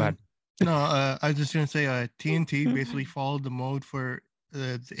 No, go ahead. No, I was just gonna say, TNT basically followed the mode for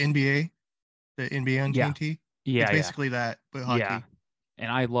the NBA on TNT. Yeah, it's basically that, but hockey. Yeah,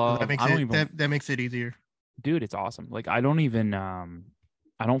 and I love. That makes it easier. Dude, it's awesome. Like, I don't even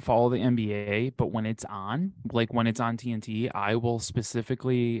I don't follow the NBA, but when it's on, like when it's on TNT, I will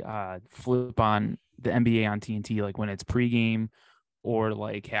specifically flip on the NBA on TNT, like when it's pregame or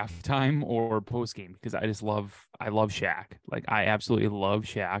like halftime or postgame, because I love Shaq. Like, I absolutely love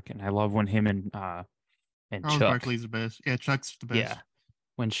Shaq, and I love when him and Charles Chuck. Barkley's the best. Yeah, Chuck's the best. Yeah,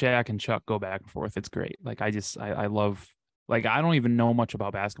 when Shaq and Chuck go back and forth, it's great. Like, I love. Like, I don't even know much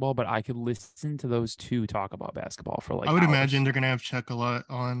about basketball, but I could listen to those two talk about basketball for like I would hours. imagine they're gonna have Chuck a lot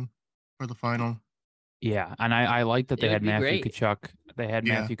on for the final. Yeah, and I like that they had Matthew Tkachuk. They had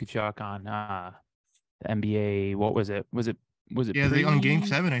Matthew Tkachuk on the NBA. What was it? Was it they on Game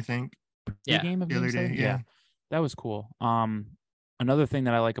 7, I think. Game of the other day. Yeah, that was cool. Another thing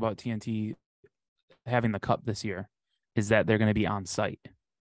that I like about TNT having the cup this year is that they're going to be on site.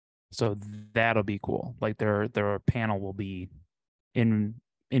 So that'll be cool. Like, their panel will be in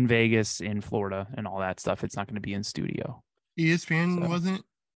Vegas, in Florida, and all that stuff. It's not going to be in studio. ESPN wasn't.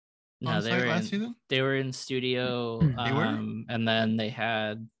 No, they were last season. They were in studio. They were, and then they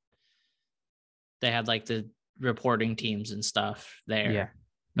had like the reporting teams and stuff there. Yeah,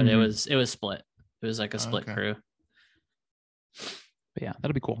 but it was split. It was like a split crew. But yeah,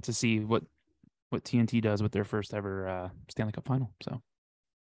 that'll be cool to see what TNT does with their first ever Stanley Cup final. So.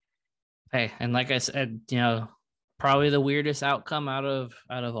 Hey, and like I said, probably the weirdest outcome out of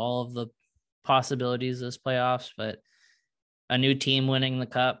all of the possibilities of this playoffs, but a new team winning the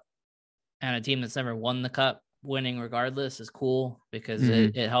cup and a team that's never won the cup winning regardless is cool, because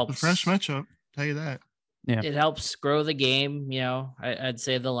it helps. A fresh matchup, tell you that. Yeah, it helps grow the game. I'd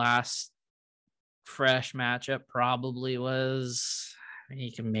say the last fresh matchup probably was,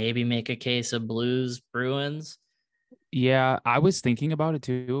 you can maybe make a case of Blues Bruins. Yeah, I was thinking about it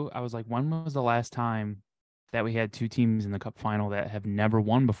too. I was like, when was the last time that we had two teams in the cup final that have never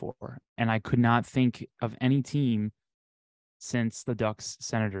won before? And I could not think of any team since the Ducks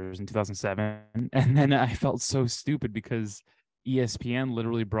Senators in 2007. And then I felt so stupid because ESPN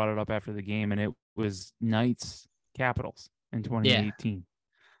literally brought it up after the game, and it was Knights Capitals in 2018.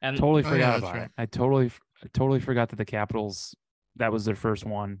 And totally forgot about it. I totally forgot that the Capitals, that was their first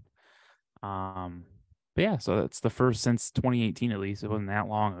one. But yeah, so that's the first since 2018, at least. It wasn't that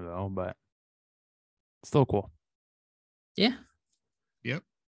long ago, but it's still cool. Yeah. Yep.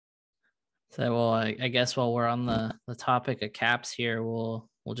 So, well, I guess while we're on the topic of Caps here, we'll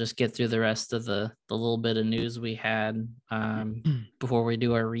just get through the rest of the little bit of news we had before we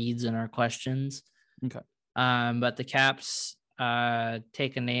do our reads and our questions. Okay. But the Caps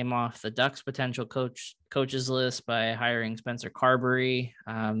take a name off the Ducks potential coaches list by hiring Spencer Carberry.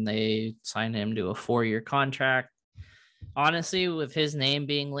 They signed him to a 4-year contract. Honestly, with his name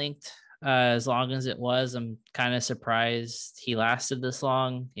being linked as long as it was, I'm kind of surprised he lasted this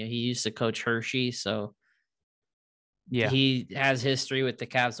long. He used to coach Hershey, so yeah, he has history with the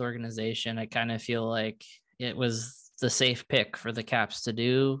Caps organization. I kind of feel like it was the safe pick for the Caps to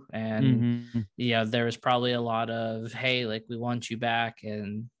do. And there was probably a lot of, hey, like, we want you back,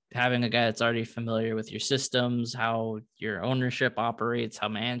 and having a guy that's already familiar with your systems, how your ownership operates, how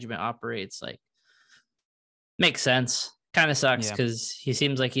management operates, like, makes sense. Kind of sucks because he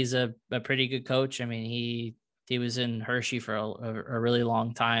seems like he's a pretty good coach. I mean, he was in Hershey for a really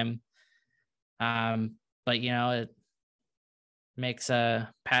long time. But it makes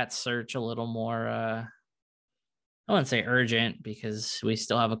Pat's search a little more I wouldn't say urgent, because we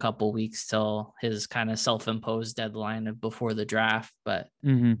still have a couple weeks till his kind of self-imposed deadline of before the draft. But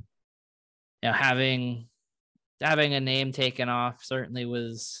having a name taken off certainly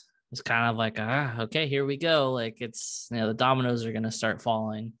was kind of like, okay, here we go. Like, it's, the dominoes are going to start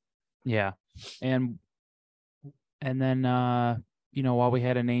falling. Yeah, and then while we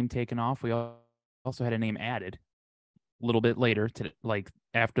had a name taken off, we also had a name added a little bit later, to like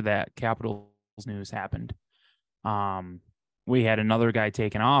after that Capitals news happened. we had another guy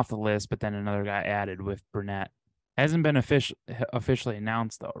taken off the list, but then another guy added with Burnett. Hasn't been officially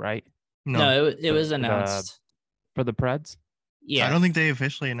announced though, right? No, it was announced for the Preds. Yeah, I don't think they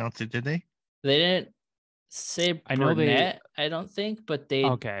officially announced it, did they? They didn't say Burnett, I don't think, but they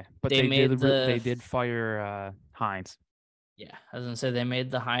did fire Hines. Yeah, I was gonna say they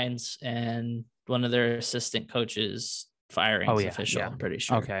made the Hines and one of their assistant coaches firings official. Yeah. I'm pretty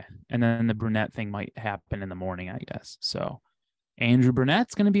sure. Okay, and then the Burnett thing might happen in the morning, I guess. So Andrew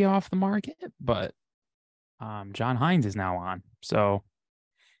Burnett's going to be off the market, but John Hines is now on. So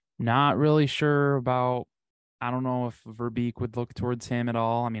not really sure about. I don't know if Verbeek would look towards him at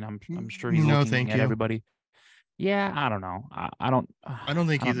all. I mean, I'm sure he's looking at everybody. Yeah, I don't know. I don't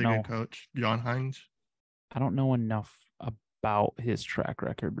think he's a good coach, John Hines. I don't know enough about his track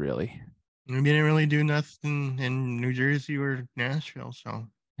record, really. He didn't really do nothing in New Jersey or Nashville, so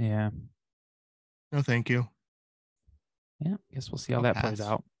yeah. No, thank you. Yeah, guess we'll see how that plays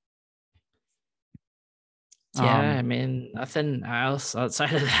out. Yeah, I mean, nothing else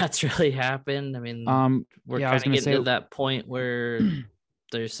outside of that's really happened. I mean, we're kind of getting to that point where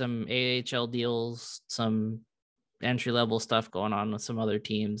there's some AHL deals, some entry-level stuff going on with some other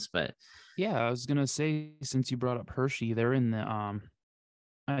teams, but yeah, I was gonna say, since you brought up Hershey, they're in the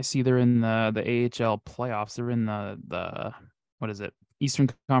I see they're in the AHL playoffs. They're in the what is it, Eastern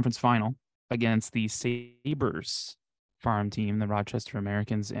Conference Final against the Sabres farm team, the Rochester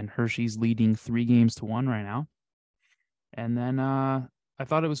Americans, and Hershey's leading 3-1 right now. And then I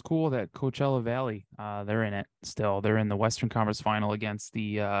thought it was cool that Coachella Valley, they're in it still. They're in the Western Conference Final against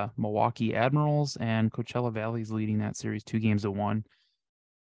the Milwaukee Admirals, and Coachella Valley's leading that series 2-1.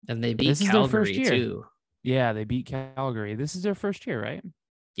 And they beat Calgary too. Yeah, they beat Calgary. This is their first year, right?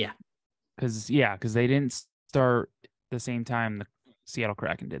 Yeah. Because they didn't start the same time the Seattle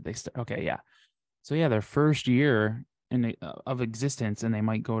Kraken did. Okay, yeah. So yeah, their first year of existence, and they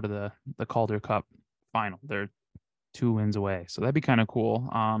might go to the Calder Cup final. They're 2 wins away, so that'd be kind of cool.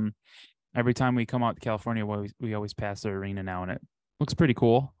 Every time we come out to California, we always pass their arena now, and it looks pretty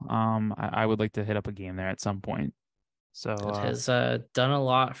cool. I would like to hit up a game there at some point. So it has done a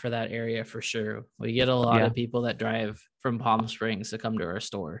lot for that area for sure. We get a lot of people that drive from Palm Springs to come to our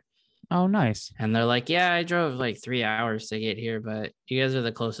store. Oh, nice. And they're like, yeah, I drove like 3 hours to get here, but you guys are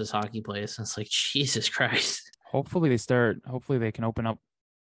the closest hockey place. And it's like, Jesus Christ. Hopefully they can open up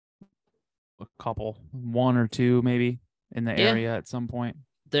a couple, 1 or 2 maybe in the area at some point.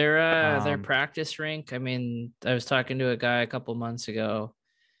 Their practice rink. I mean, I was talking to a guy a couple months ago,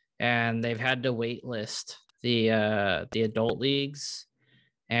 and they've had to wait list the adult leagues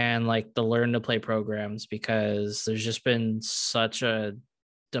and like the learn to play programs because there's just been such a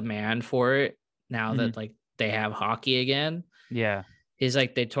demand for it now that like they have hockey again. Yeah. He's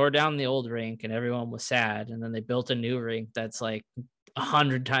like, they tore down the old rink and everyone was sad, and then they built a new rink that's like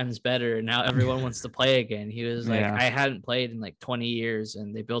 100 times better, and now everyone wants to play again. He was like, I hadn't played in like 20 years,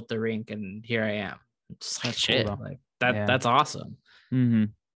 and they built the rink, and here I am. It's like, shit, cool, like that. Yeah. That's awesome. Mm-hmm.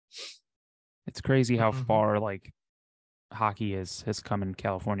 It's crazy how far like hockey has come in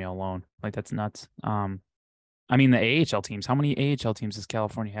California alone. Like that's nuts. I mean, the AHL teams. How many AHL teams does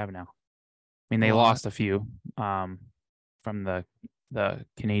California have now? I mean, they lost a few from the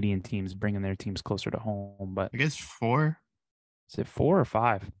Canadian teams, bringing their teams closer to home. But I guess 4. Is it 4 or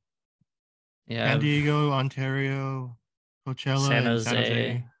 5? Yeah, San Diego, Ontario, Coachella, San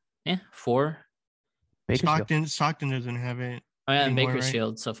Jose. Yeah, 4. Stockton doesn't have it. Oh yeah, anymore,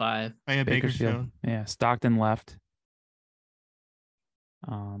 Bakersfield, right? So 5. Oh yeah, Bakersfield. Yeah, Stockton left.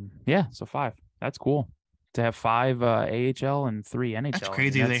 Yeah, so 5. That's cool to have 5 AHL and 3 NHL. That's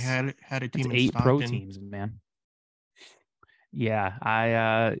crazy. They had a team. That's 8 pro teams, man. Yeah,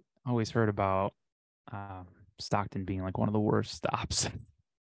 I always heard about Stockton being like one of the worst stops.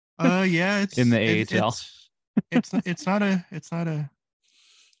 Yeah, it's in the AHL. It's not a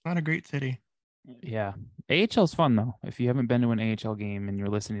great city. Yeah. AHL's fun though. If you haven't been to an AHL game and you're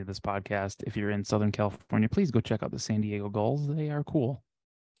listening to this podcast, if you're in Southern California, please go check out the San Diego Gulls. They are cool.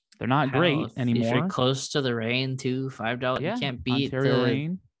 They're not great anymore. If you're close to the rain too, $5. You can't beat Ontario the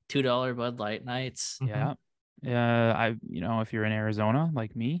rain. $2 Bud Light nights. Yeah. If you're in Arizona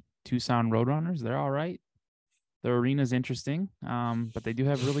like me, Tucson Roadrunners, they're all right. Their arena's interesting. But they do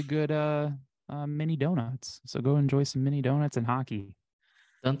have really good mini donuts. So go enjoy some mini donuts and hockey.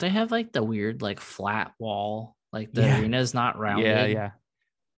 Don't they have like the weird like flat wall? Like the arena's not rounded.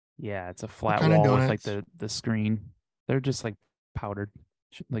 Yeah, it's a flat wall with like the screen. They're just like powdered,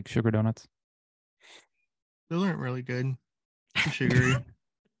 like sugar donuts. Those aren't really good. They're sugary.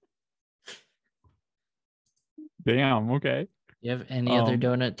 Damn. Okay. You have any other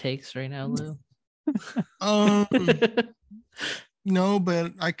donut takes right now, Lou? No,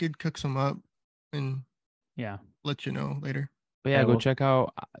 but I could cook some up and yeah, let you know later. But yeah, go check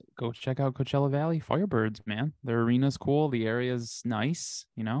out Coachella Valley Firebirds, man. Their arena's cool. The area's nice.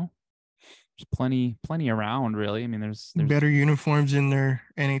 There's plenty around. Really, I mean, there's better uniforms in their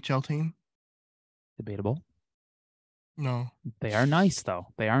NHL team. Debatable. No, they are nice though.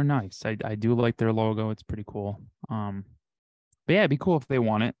 They are nice. I do like their logo. It's pretty cool. But yeah, it'd be cool if they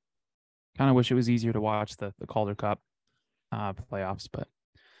won it. Kind of wish it was easier to watch the Calder Cup playoffs, but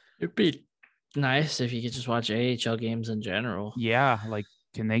it'd be nice if you could just watch AHL games in general. Yeah, like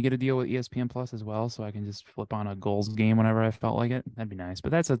can they get a deal with ESPN Plus as well, so I can just flip on a goals game whenever I felt like it? That'd be nice.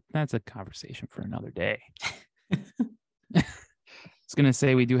 But that's a conversation for another day. I was gonna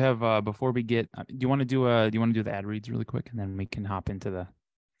say we do have before we get. Do you want to do the ad reads really quick, and then we can hop into the.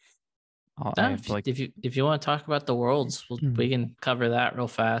 If you want to talk about the Worlds, we can cover that real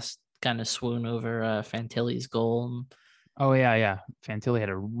fast. Kind of swoon over Fantilli's goal. Oh yeah. Fantilli had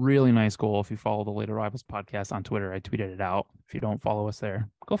a really nice goal. If you follow the Late Arrivals podcast on Twitter, I tweeted it out. If you don't follow us there,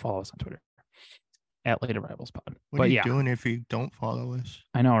 go follow us on Twitter at Late Arrivals Pod. What are you doing if you don't follow us?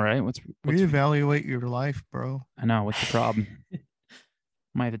 I know, right? What's reevaluate your life, bro? I know. What's the problem?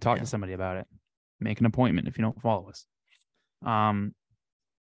 Might have to talk to somebody about it. Make an appointment if you don't follow us.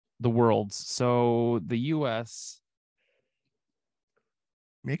 The Worlds. So the U.S.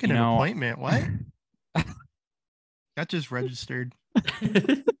 Making an appointment. What? That just registered.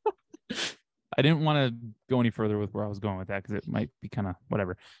 I didn't want to go any further with where I was going with that because it might be kind of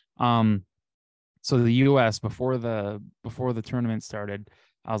whatever. So the U.S. before the tournament started,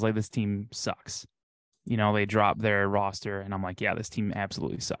 I was like, this team sucks. They dropped their roster, and I'm like, yeah, this team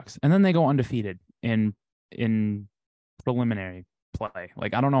absolutely sucks. And then they go undefeated in preliminary play.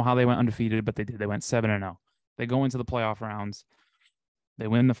 Like, I don't know how they went undefeated, but they did. They went 7-0. They go into the playoff rounds. They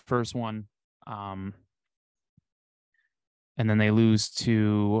win the first one. And then they lose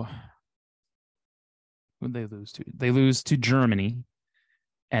to. Who did they lose to? They lose to Germany,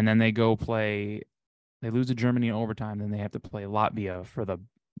 and then they go play. They lose to Germany in overtime. Then they have to play Latvia for the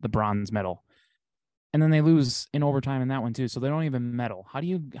bronze medal, and then they lose in overtime in that one too. So they don't even medal. How do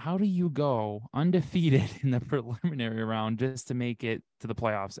you go undefeated in the preliminary round just to make it to the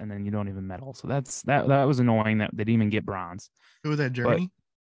playoffs, and then you don't even medal? So that was annoying that they didn't even get bronze. Who was that, Germany?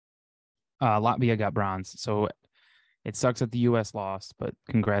 But, Latvia got bronze. So. It sucks that the U.S. lost, but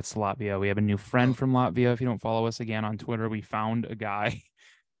congrats to Latvia. We have a new friend from Latvia. If you don't follow us again on Twitter, we found a guy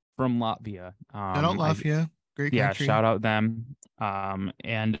from Latvia. Shout out Latvia. Great country. Yeah, shout out them.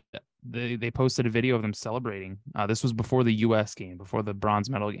 And they posted a video of them celebrating. This was before the U.S. game, before the bronze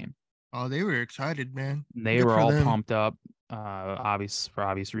medal game. Oh, they were excited, man. They were all pumped up, for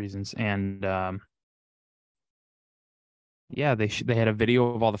obvious reasons. And yeah, they had a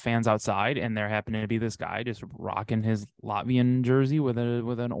video of all the fans outside, and there happened to be this guy just rocking his Latvian jersey with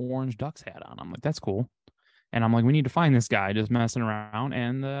an orange Ducks hat on. I'm like, that's cool. And I'm like, we need to find this guy just messing around,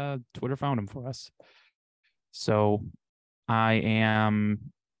 and Twitter found him for us. So I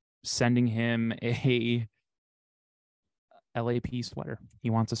am sending him a LAP sweater. He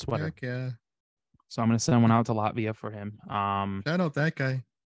wants a sweater. Heck yeah. So I'm going to send one out to Latvia for him. Shout out that guy.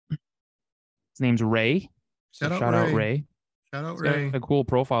 His name's Ray. Shout out Ray. Shout out Ray. A cool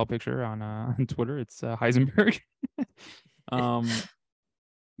profile picture on Twitter. It's Heisenberg. But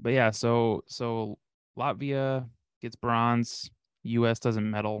yeah, so Latvia gets bronze. U.S. doesn't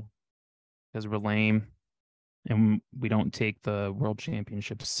medal because we're lame and we don't take the World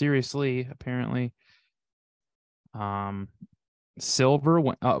Championships seriously, apparently. Silver.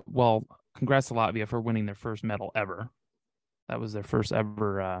 Well, congrats to Latvia for winning their first medal ever. That was their first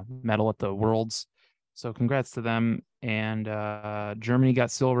ever medal at the Worlds. So congrats to them. And Germany got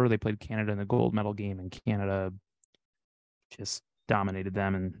silver. They played Canada in the gold medal game, and Canada just dominated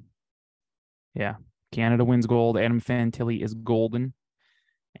them. And yeah, Canada wins gold. Adam Fantilli is golden.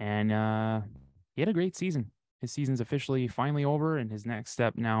 And he had a great season. His season's officially finally over, and his next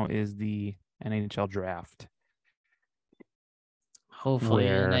step now is the NHL draft. Hopefully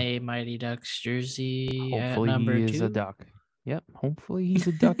in a Mighty Ducks jersey hopefully at number he 2. is a Duck. Yep. Hopefully he's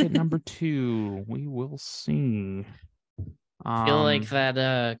a Duck at number 2. We will see. I feel like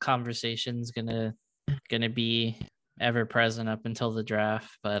that conversation's gonna be ever present up until the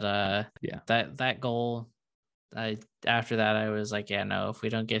draft. But yeah, that goal, after that I was like, yeah, no, if we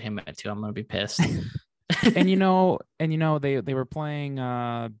don't get him at 2, I'm gonna be pissed. and they were playing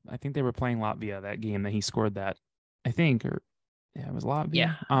I think they were playing Latvia that game that he scored that. I think it was Latvia.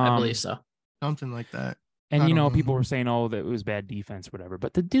 Yeah, I believe so. Something like that. And people were saying, oh, that it was bad defense, whatever.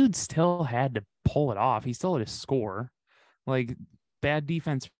 But the dude still had to pull it off. He still had to score. Like, bad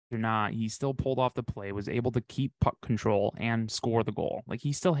defense or not, he still pulled off the play, was able to keep puck control and score the goal. Like,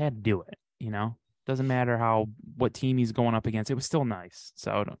 he still had to do it, Doesn't matter what team he's going up against. It was still nice.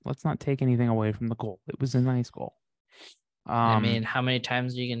 So let's not take anything away from the goal. It was a nice goal. I mean, how many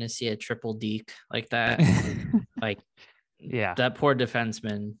times are you going to see a triple deke like that? Like, yeah, that poor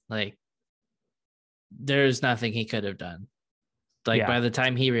defenseman, like, there's nothing he could have done. Like, by the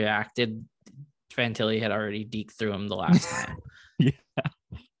time he reacted, Fantilli had already deked through him the last time. Yeah.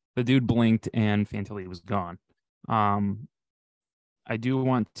 The dude blinked and Fantilli was gone. I do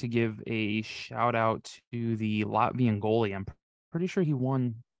want to give a shout out to the Latvian goalie. I'm pretty sure he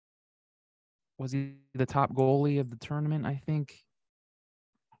won. Was he the top goalie of the tournament? I think.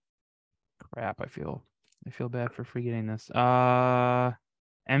 Crap, I feel bad for forgetting this.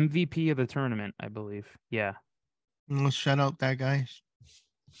 MVP of the tournament, I believe. Yeah. Let's shout out that guy.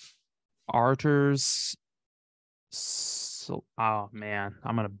 Arturs. Oh man,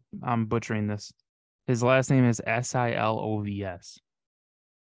 I'm butchering this. His last name is Silovs.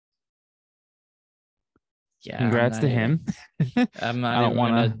 Yeah. Congrats to him. I'm not even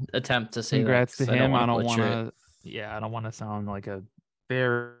going to attempt to say congrats that. To him. I don't want to. Yeah, I don't want to sound like a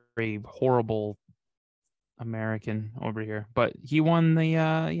very horrible American over here, but he won the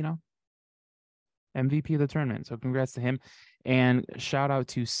MVP of the tournament. So congrats to him, and shout out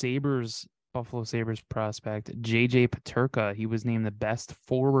to Buffalo Sabres prospect JJ Peterka. He was named the best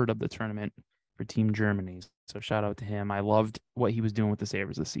forward of the tournament for Team Germany. So shout out to him. I loved what he was doing with the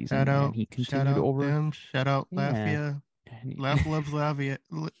Sabres this season. Shout out, and he continued over. Them. Shout out Latvia. Laugh loves Latvia.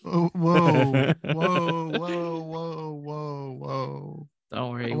 Whoa.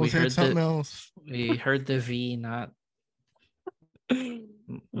 Don't worry, we heard something else. We heard the V, not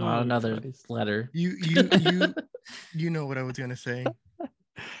another letter. You know what I was gonna say.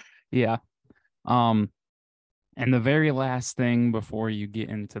 Yeah. And the very last thing before you get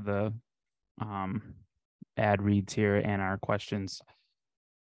into the ad reads here and our questions,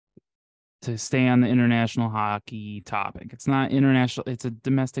 to stay on the international hockey topic. It's not international, it's a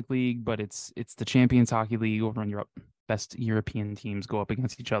domestic league, but it's the Champions Hockey League over in Europe. Best European teams go up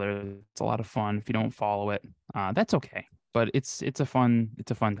against each other. It's a lot of fun. If you don't follow it, that's okay. But it's a fun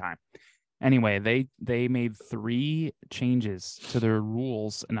time. Anyway, they made 3 changes to their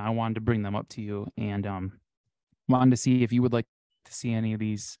rules, and I wanted to bring them up to you, and wanted to see if you would like to see any of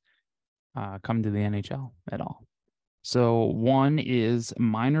these come to the NHL at all. So one is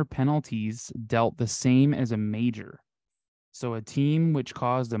minor penalties dealt the same as a major. So a team which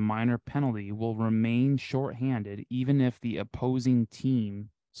caused a minor penalty will remain shorthanded even if the opposing team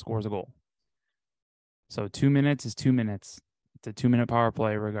scores a goal. So 2 minutes is 2 minutes. It's a 2-minute power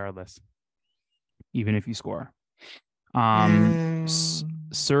play regardless, even if you score.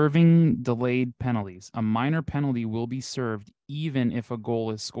 Serving delayed penalties. A minor penalty will be served even if a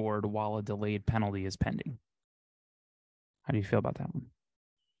goal is scored while a delayed penalty is pending. How do you feel about that one?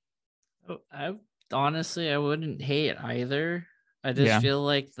 I wouldn't hate either. I just feel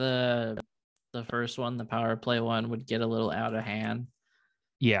like the first one, the power play one, would get a little out of hand.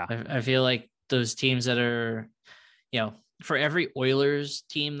 Yeah. I feel like those teams that are, for every Oilers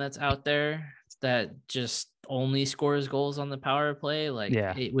team that's out there that just only scores goals on the power play,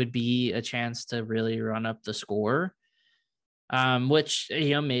 it would be a chance to really run up the score. Which,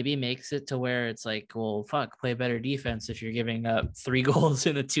 maybe makes it to where it's like, well, play better defense if you're giving up 3 goals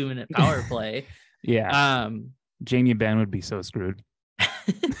in a 2-minute power play. Yeah. Jamie Benn would be so screwed.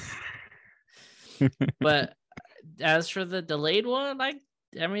 But as for the delayed one,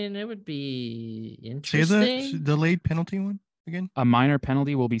 I mean, it would be interesting. Say the delayed penalty one again? A minor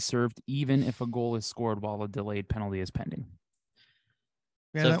penalty will be served even if a goal is scored while a delayed penalty is pending.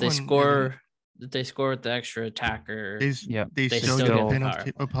 Yeah, so if they score with the extra attacker, they still get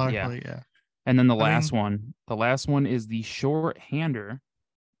a power play. Yeah. And then the last one is the shorthander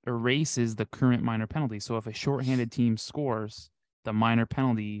erases the current minor penalty. So if a shorthanded team scores, the minor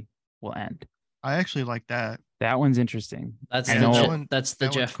penalty will end. I actually like that. That one's interesting. That's the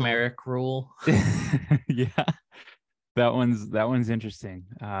Jeff Merrick rule. Yeah. That one's interesting.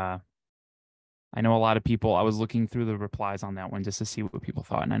 I know a lot of people, I was looking through the replies on that one just to see what people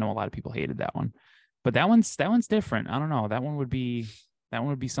thought, and I know a lot of people hated that one. But that one's different. I don't know. That one would be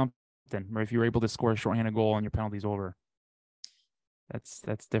something where if you're able to score a shorthanded goal and your penalty's over.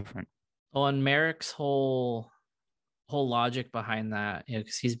 That's different. Well, and Merrick's whole logic behind that,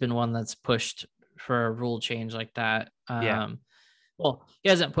 because he's been one that's pushed for a rule change like that. Well, he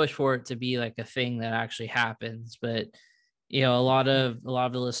hasn't pushed for it to be like a thing that actually happens, but a lot of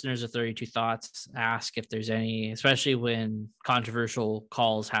the listeners of 32 Thoughts ask if there's any, especially when controversial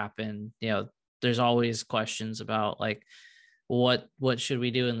calls happen, there's always questions about what should we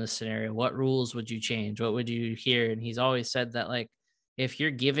do in this scenario? What rules would you change? What would you hear? And he's always said that, like, if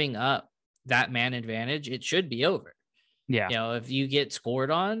you're giving up that man advantage, it should be over. Yeah. You know, if you get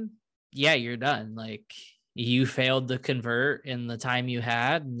scored on, yeah, you're done. Like, you failed to convert in the time you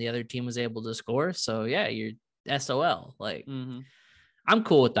had and the other team was able to score. So yeah, you're SOL. Like, I'm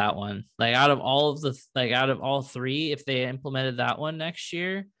cool with that one. Like, out of all three, if they implemented that one next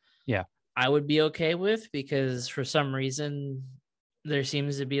year, yeah, I would be okay with, because for some reason there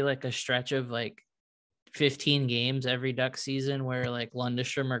seems to be like a stretch of like 15 games every Duck season where like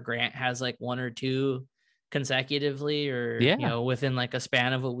Lundestrom or Grant has like one or two consecutively, or you know, within like a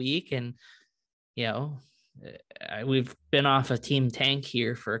span of a week. And you know, we've been off a team tank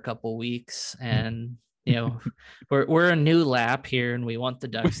here for a couple weeks, and you know, we're a new lap here, and we want the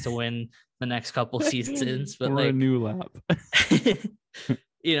Ducks to win the next couple seasons. But we're like a new lap.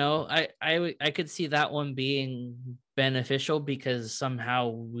 You know, I could see that one being beneficial because somehow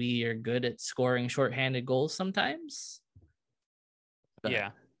we are good at scoring shorthanded goals sometimes. But yeah.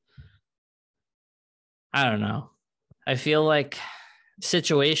 I don't know. I feel like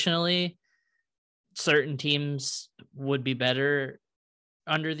situationally, certain teams would be better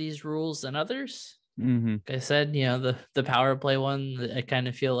under these rules than others. Like I said, you know, the power play one, I kind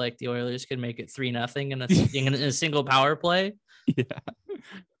of feel like the Oilers could make it 3-0 in a single power play. Yeah.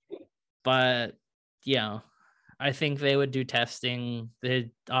 But, you know, I think they would do testing.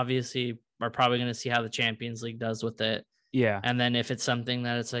 They obviously are probably going to see how the Champions League does with it. Yeah. And then if it's something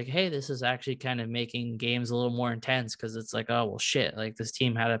that it's like, hey, this is actually kind of making games a little more intense, because it's like, oh, well, shit, like this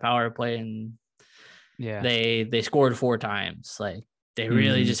team had a power play and they scored 4 times. Like, they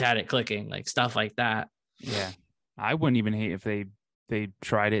really just had it clicking, like stuff like that. Yeah. I wouldn't even hate if they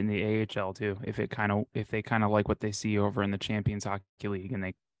tried it in the AHL too. If they kind of like what they see over in the Champions Hockey League, and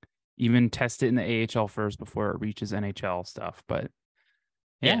they even test it in the AHL first before it reaches NHL stuff. But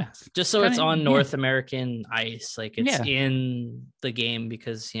yeah, just so it's on North American ice, like it's in the game,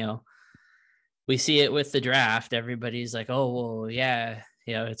 because, you know, we see it with the draft. Everybody's like, oh, well, yeah,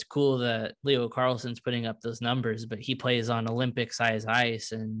 you know, it's cool that Leo Carlsson's putting up those numbers, but he plays on Olympic size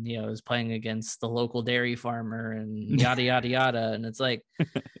ice and, you know, is playing against the local dairy farmer and yada, yada, yada. And it's like,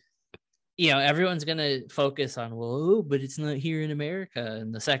 you know, everyone's going to focus on, well, but it's not here in America.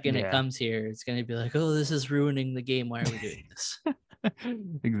 And the second it comes here, it's going to be like, oh, this is ruining the game. Why are we doing this?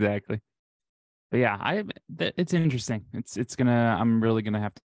 Exactly. But yeah, it's interesting. I'm really gonna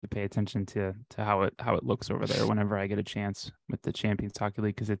have to pay attention to how it looks over there whenever I get a chance with the Champions Hockey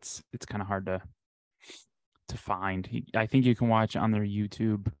League, because it's kind of hard to find. I think you can watch on their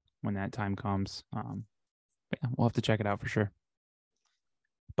YouTube when that time comes. But yeah, we'll have to check it out for sure.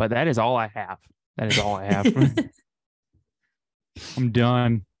 But that is all I have. I'm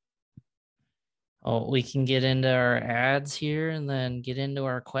done. Oh, we can get into our ads here and then get into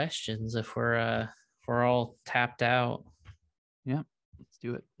our questions if we're all tapped out. Yeah, let's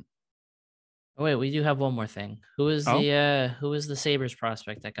do it. Oh wait, we do have one more thing. Who is the Sabres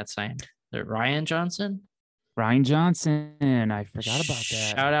prospect that got signed? Is it Ryan Johnson? Ryan Johnson. I forgot about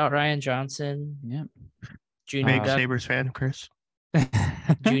that. Shout out Ryan Johnson. Yep. Junior Ducks Sabres fan, Chris.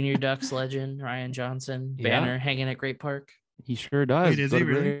 Junior Ducks legend Ryan Johnson. Banner hanging at Great Park. He sure does. Wait, is he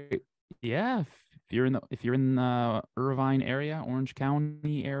really? Yeah. If you're in the Irvine area, Orange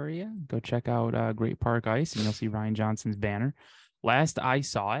County area, go check out Great Park Ice, and you'll see Ryan Johnson's banner. Last I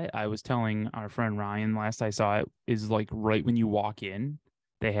saw it, I was telling our friend Ryan, last I saw it is like right when you walk in,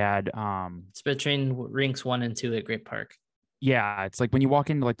 they had it's between rinks 1 and 2 at Great Park. Yeah, it's like when you walk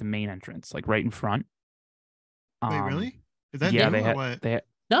into like the main entrance, like right in front. Wait, really? Is that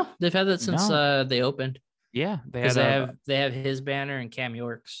No, they've had that since they opened. Yeah, they have his banner and Cam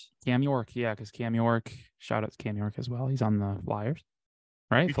York's. Cam York, yeah, because Cam York, shout out to Cam York as well. He's on the Flyers,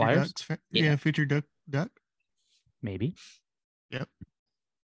 right? Future Flyers, Ducks, future Duck. Maybe. Yep.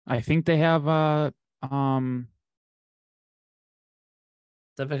 I think they have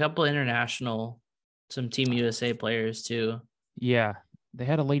They have a couple international, some Team USA players too. Yeah, they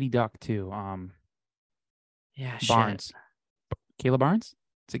had a Lady Duck too. Yeah, Barnes, Kayla Barnes.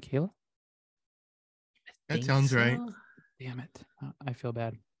 Is it Kayla? That sounds right. Damn it. I feel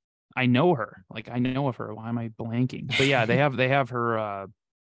bad. I know her. Like, I know of her. Why am I blanking? But yeah, they have her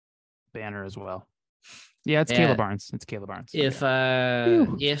banner as well. Yeah, it's Kayla Barnes. It's Kayla Barnes. If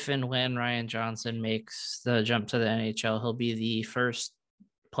and when Ryan Johnson makes the jump to the NHL, he'll be the first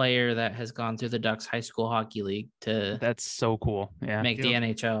player that has gone through the Ducks High School Hockey League to That's so cool. Yeah. Make the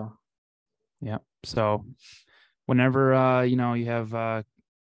NHL. Yeah. So whenever you have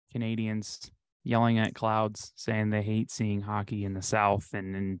Canadians yelling at clouds, saying they hate seeing hockey in the South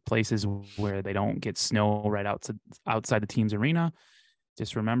and in places where they don't get snow right outside the team's arena.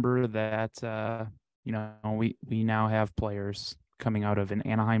 Just remember that, we now have players coming out of an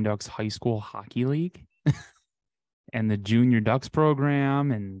Anaheim Ducks high school hockey league and the Junior Ducks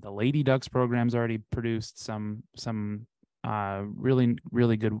program, and the Lady Ducks program's already produced some really,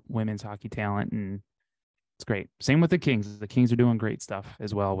 really good women's hockey talent, and it's great. Same with the Kings. The Kings are doing great stuff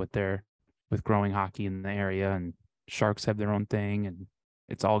as well with growing hockey in the area, and Sharks have their own thing, and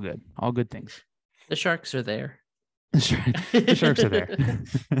it's all good. All good things. The Sharks are there. The Sharks are there.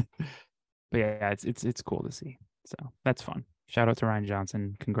 But yeah, it's cool to see. So that's fun. Shout out to Ryan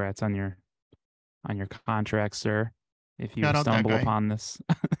Johnson. Congrats on your contract, sir. If you stumble upon this,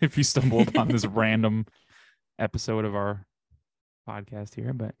 random episode of our podcast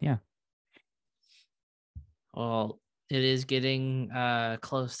here, but yeah. Well, it is getting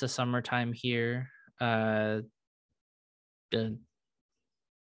close to summertime here.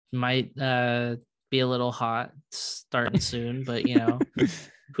 Might be a little hot starting soon, but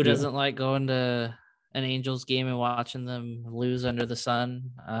who doesn't like going to an Angels game and watching them lose under the sun?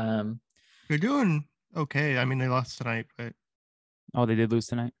 They're doing okay. I mean, they lost tonight, but they did lose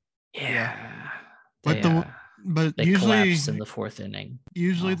tonight. Yeah, but they usually collapsed in the fourth inning.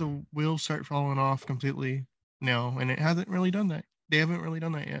 Usually the wheels start falling off completely now, and it hasn't really done that. They haven't really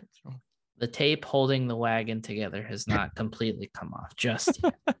done that yet. So the tape holding the wagon together has not completely come off just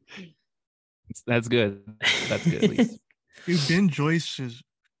yet. That's good. That's good. At least. Dude, Ben Joyce is.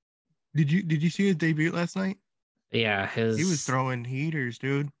 Did you see his debut last night? Yeah, he was throwing heaters,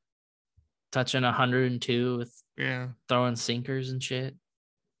 dude. Touching 102 with throwing sinkers and shit.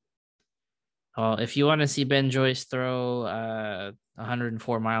 Well, if you want to see Ben Joyce throw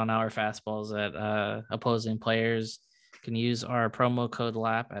 104 mile an hour fastballs at opposing players, you can use our promo code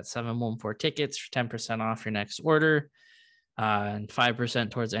LAP at 714 tickets for 10% off your next order. And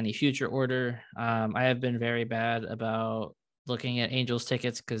 5% towards any future order. I have been very bad about looking at Angels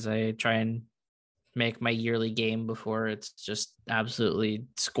tickets because I try and make my yearly game before it's just absolutely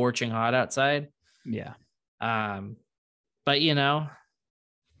scorching hot outside. Yeah. But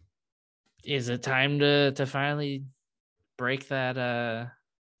is it time to finally break that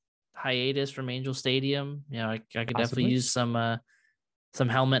hiatus from Angel Stadium? I could definitely use some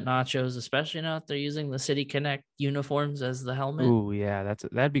helmet nachos, especially now that they're using the City Connect uniforms as the helmet. Oh yeah,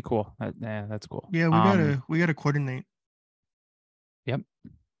 that'd be cool. That's cool. Yeah, we gotta coordinate. Yep.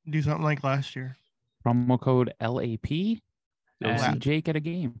 Do something like last year. Promo code LAP. Go see Jake at a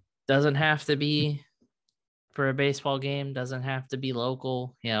game. Doesn't have to be for a baseball game. Doesn't have to be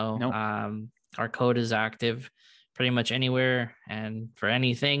local. Nope. Our code is active pretty much anywhere and for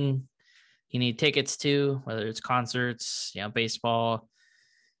anything you need tickets to, whether it's concerts, baseball,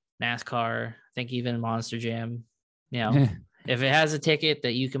 NASCAR, I think even Monster Jam. If it has a ticket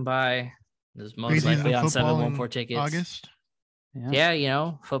that you can buy, there's most likely on 714 tickets. August.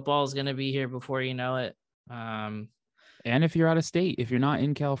 Yeah, football is going to be here before you know it. And if you're out of state, if you're not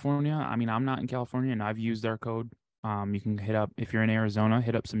in California, I mean, I'm not in California and I've used our code. You can hit up, if you're in Arizona,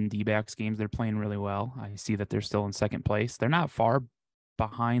 hit up some D-backs games. They're playing really well. I see that they're still in second place. They're not far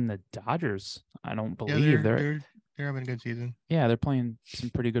behind the Dodgers. I don't believe they're having a good season. Yeah, they're playing some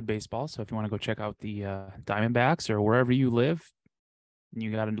pretty good baseball. So if you want to go check out the Diamondbacks or wherever you live, and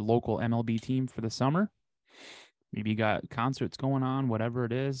you got a local MLB team for the summer, maybe you got concerts going on, whatever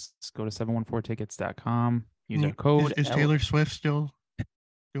it is, go to 714tickets.com. Use our code. Is Taylor Swift still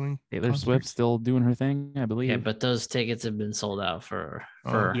doing? Taylor Swift still doing her thing, I believe. Yeah, but those tickets have been sold out for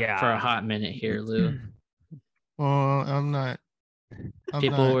a hot minute here, Lou. Well, I'm not.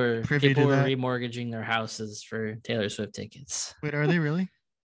 People were remortgaging their houses for Taylor Swift tickets. Wait, are they really?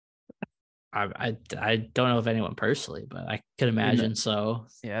 I don't know of anyone personally, but I could imagine so.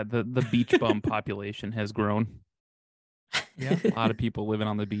 Yeah, the beach bum population has grown. Yeah, a lot of people living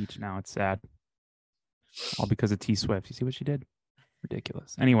on the beach now. It's sad. All because of T Swift. You see what she did?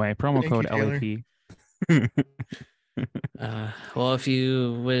 Ridiculous. Anyway, promo code LAP. Well, if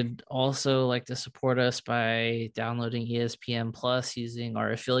you would also like to support us by downloading ESPN Plus using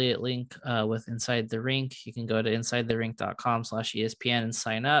our affiliate link with Inside the Rink, you can go to insidetherink.com/ESPN and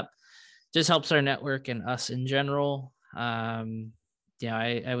sign up. Just helps our network and us in general. I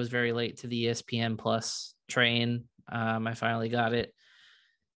was very late to the ESPN Plus train. I finally got it.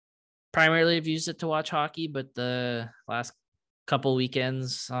 Primarily, I've used it to watch hockey, but the last couple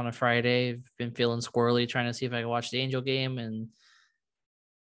weekends on a Friday, I've been feeling squirrely trying to see if I can watch the Angel game. And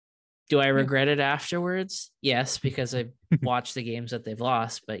do I regret it afterwards? Yes, because I watched the games that they've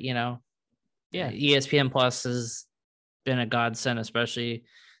lost. But ESPN Plus has been a godsend, especially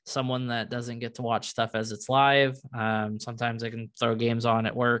someone that doesn't get to watch stuff as it's live. Sometimes I can throw games on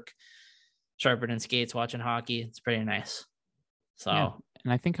at work, sharpening skates, watching hockey. It's pretty nice. So, yeah.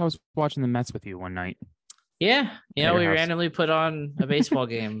 And I think I was watching the Mets with you one night. Yeah. We randomly put on a baseball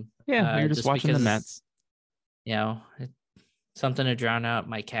game. Yeah. We were just watching because, the Mets. Something to drown out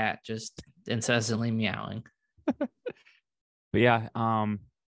my cat just incessantly meowing. But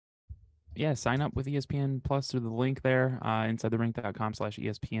yeah, sign up with ESPN Plus through the link there,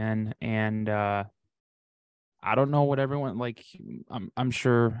 insidetherink.com/ESPN. And I don't know what everyone like. I'm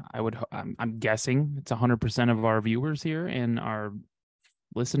sure I'm guessing it's 100% of our viewers here and our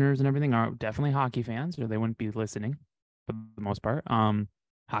listeners and everything are definitely hockey fans, or they wouldn't be listening for the most part.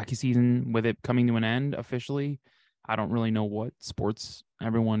 Hockey season, with it coming to an end officially, I don't really know what sports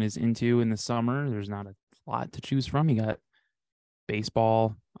everyone is into in the summer. There's not a lot to choose from. You got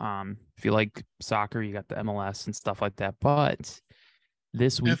baseball. If you like soccer, you got the MLS and stuff like that. But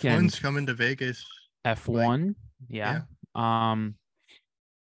this weekend, F1's coming to Vegas. F1, yeah.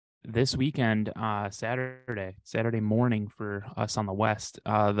 This weekend, Saturday morning for us on the West,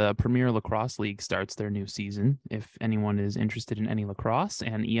 the Premier Lacrosse League starts their new season. If anyone is interested in any lacrosse,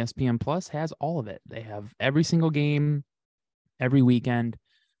 and ESPN Plus has all of it. They have every single game, every weekend,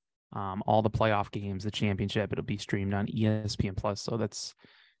 all the playoff games, the championship. It'll be streamed on ESPN Plus. So that's,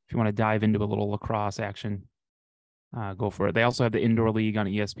 if you want to dive into a little lacrosse action, go for it. They also have the indoor league on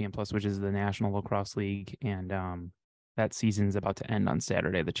ESPN Plus, which is the National Lacrosse League, and that season's about to end on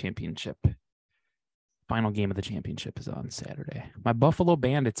Saturday. The championship, final game of the championship is on Saturday. My Buffalo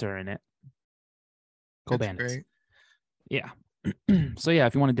Bandits are in it. Go That's Bandits! Great. Yeah. So yeah,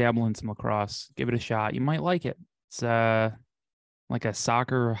 if you want to dabble in some lacrosse, give it a shot. You might like it. It's like a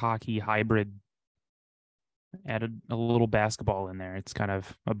soccer hockey hybrid. Added a little basketball in there. It's kind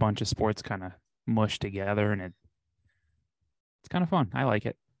of a bunch of sports kind of mushed together, and it's kind of fun. I like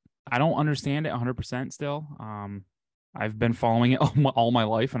it. I don't understand it 100% still. I've been following it all my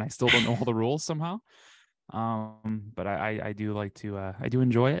life, and I still don't know all the rules somehow. But I do like to, I do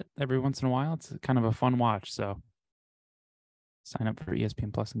enjoy it every once in a while. It's kind of a fun watch. So sign up for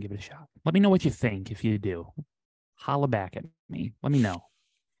ESPN Plus and give it a shot. Let me know what you think. If you do, holla back at me. Let me know.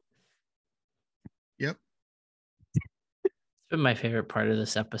 Yep. It's been my favorite part of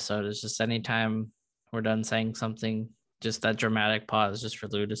this episode is just anytime we're done saying something, just that dramatic pause just for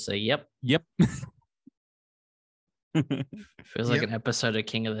Lou to say, yep. Yep. Feels like an episode of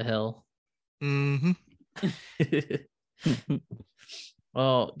King of the Hill. Mm-hmm.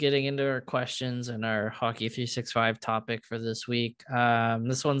 Well, getting into our questions and our Hockey 365 topic for this week.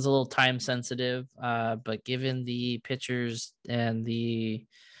 This one's a little time sensitive, but given the pitchers and the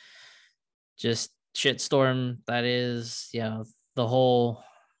just shitstorm that is, the whole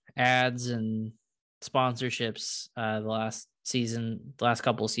ads and sponsorships the last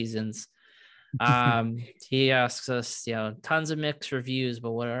couple of seasons. He asks us, tons of mixed reviews,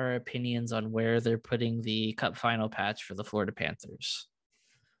 but what are our opinions on where they're putting the Cup final patch for the Florida Panthers?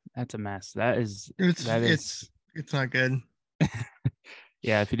 That's a mess. It's not good.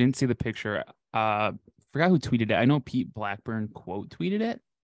 Yeah, if you didn't see the picture, forgot who tweeted it. I know Pete Blackburn quote tweeted it.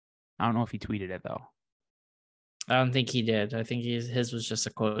 I don't know if he tweeted it though. I don't think he did. I think his was just a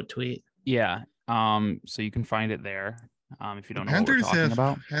quote tweet. Yeah. So you can find it there. If you don't know what we're talking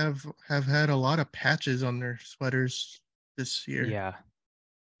about. have had a lot of patches on their sweaters this year. Yeah.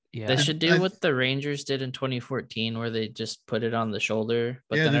 They should do what the Rangers did in 2014, where they just put it on the shoulder.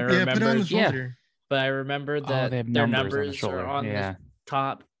 But then I remembered, but I remembered that their numbers are on the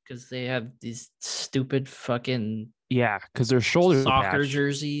top because they have these stupid fucking because their shoulder soccer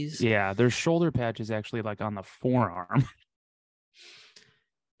jerseys. Yeah, their shoulder patch is actually like on the forearm.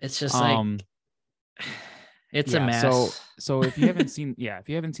 It's just like. It's a mess. So if you haven't seen,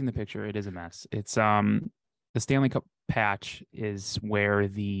 the picture, it is a mess. It's the Stanley Cup patch is where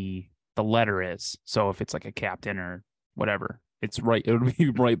the letter is. So if it's like a captain or whatever, it's right. It would be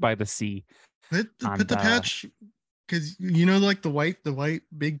right by the C. Put the patch, because like the white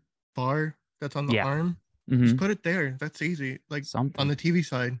big bar that's on the arm. Mm-hmm. Just put it there. That's easy. Like something on the TV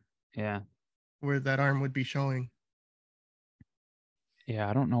side. Yeah, where that arm would be showing. Yeah,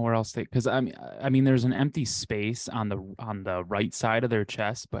 I don't know where else because I mean, there's an empty space on the right side of their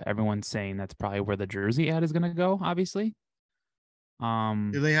chest, but everyone's saying that's probably where the jersey ad is going to go. Obviously,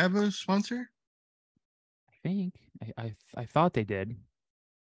 do they have a sponsor? I think I thought they did.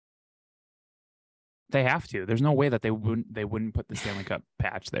 They have to. There's no way that they wouldn't put the Stanley Cup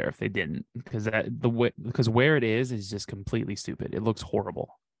patch there if they didn't, because where it is just completely stupid. It looks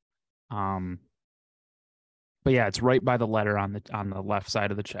horrible. But yeah, it's right by the letter on the left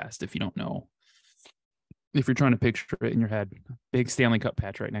side of the chest. If you don't know, if you're trying to picture it in your head, big Stanley Cup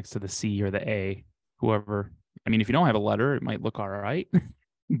patch right next to the C or the A, whoever. I mean, if you don't have a letter, it might look all right,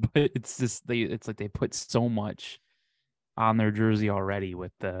 but it's just it's like they put so much on their jersey already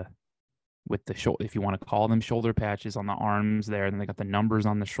with the shoulder, if you want to call them shoulder patches on the arms there, and then they got the numbers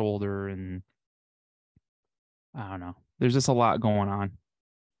on the shoulder, and I don't know. There's just a lot going on.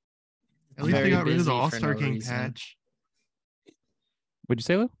 At least they got rid of the All-Star Game patch. What'd you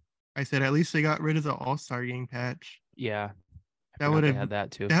say, Lou? I said at least they got rid of the All-Star Game patch. Yeah. That would have had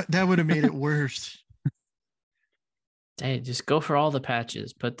that too. That would have made it worse. Hey, just go for all the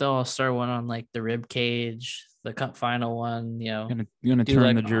patches. Put the All-Star one on like the rib cage, the cup final one, You're gonna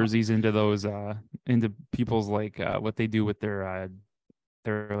turn the jerseys into those into people's like what they do with their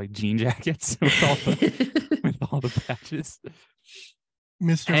like jean jackets with all the patches.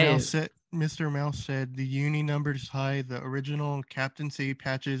 Mr. Mouse said the uni numbers high. The original captaincy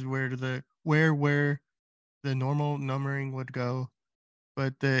patches where the normal numbering would go,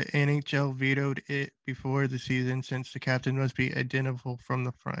 but the NHL vetoed it before the season since the captain must be identical from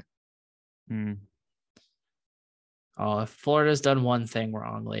the front. Oh, if Florida's done one thing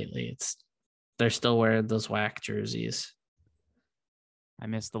wrong lately, they're still wearing those whack jerseys. I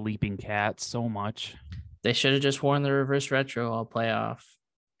miss the leaping cat so much. They should have just worn the reverse retro all playoff.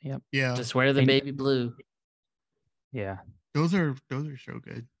 Yep. Yeah. Just wear the baby blue. Yeah. Those are so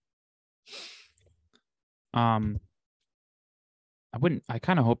good. I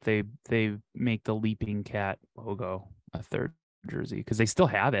kind of hope they make the leaping cat logo a third jersey, because they still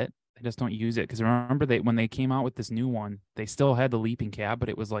have it. They just don't use it. Because remember, when they came out with this new one, they still had the leaping cat, but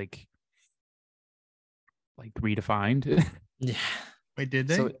it was like redefined. Yeah. Wait, did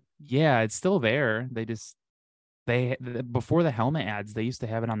they? So, yeah, it's still there. They before the helmet ads, they used to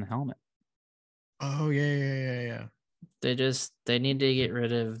have it on the helmet. Oh yeah. They need to get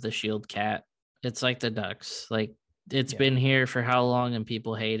rid of the shield cat. It's like the Ducks. Like it's been here for how long, and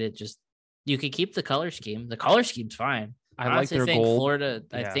people hate it. Just you could keep the color scheme. The color scheme's fine. I like their gold. Florida.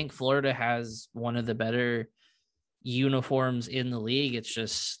 Yeah. I think Florida has one of the better uniforms in the league. It's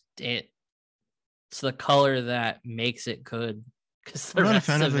just it's the color that makes it good. Because I'm not a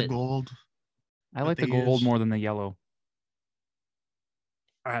fan of the gold. I like the gold more than the yellow.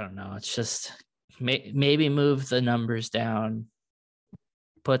 I don't know. It's just maybe move the numbers down.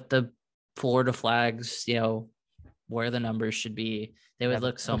 Put the Florida flags, where the numbers should be. They would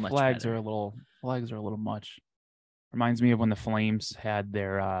look so much flags better. Flags are a little much. Reminds me of when the Flames had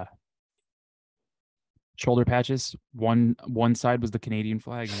their shoulder patches. One side was the Canadian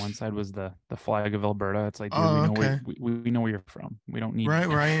flag, and one side was the flag of Alberta. It's like, dude, we know where you're from. We don't need. Right,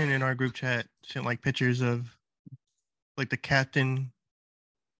 Ryan in our group chat sent like pictures of like the captain.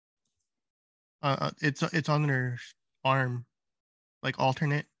 It's on their arm, like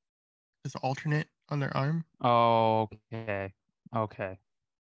alternate. It's alternate on their arm. Oh, okay.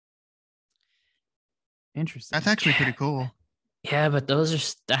 Interesting. That's actually pretty cool. Yeah, but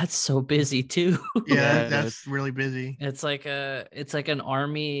that's so busy too. Yeah, that's really busy. It's like an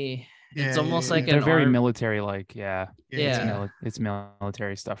army. Yeah, it's almost like they're very military like. Yeah. Yeah. It's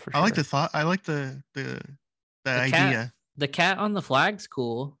military stuff for sure. I like the thought. I like the idea. The cat on the flag's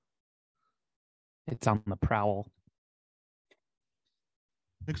cool. It's on the prowl.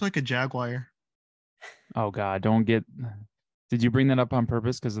 Looks like a jaguar. Oh God, did you bring that up on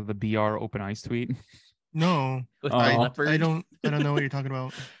purpose because of the BR Open Ice tweet? No, I don't know what you're talking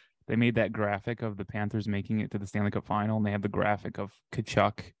about. They made that graphic of the Panthers making it to the Stanley Cup final, and they had the graphic of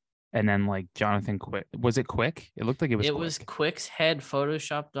Tkachuk and then like Jonathan Quick. Was it Quick? It looked like it was. It was Quick's head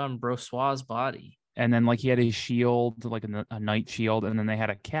photoshopped on Brossois' body. And then like he had his shield, like a knight shield, and then they had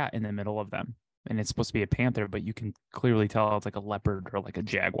a cat in the middle of them. And it's supposed to be a panther, but you can clearly tell it's like a leopard or like a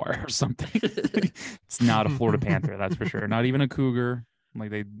jaguar or something. It's not a Florida panther, that's for sure. Not even a cougar.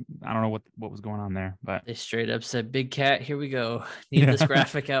 Like I don't know what was going on there, but they straight up said, "Big cat, here we go. Need this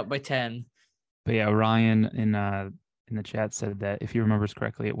graphic out by 10." But yeah, Ryan in the chat said that if he remembers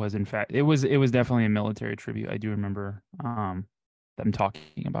correctly, it was definitely a military tribute. I do remember them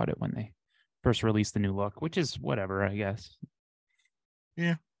talking about it when they first released the new look, which is whatever, I guess.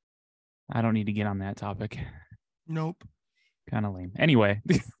 Yeah. I don't need to get on that topic. Nope. Kind of lame. Anyway.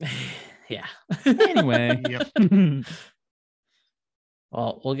 Yeah. Anyway. Yep.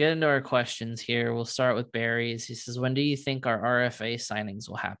 Well, we'll get into our questions here. We'll start with Barry's. He says, "When do you think our RFA signings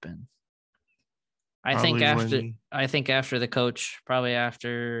will happen?" I think after the coach, probably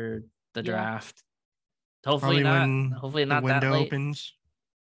after the draft. Hopefully not. Hopefully not that late. The window opens.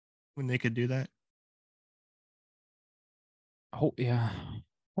 When they could do that.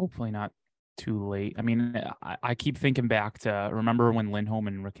 Hopefully not too late. I mean, I keep thinking back to remember when Lindholm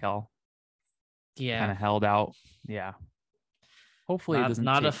and Raquel kind of held out. Yeah. Hopefully it doesn't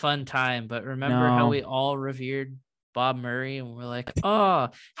not a fun time, but remember how we all revered Bob Murray and we're like, oh,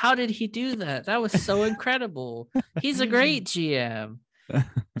 how did he do that? That was so incredible. He's a great GM.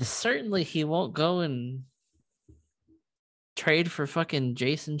 Certainly he won't go and trade for fucking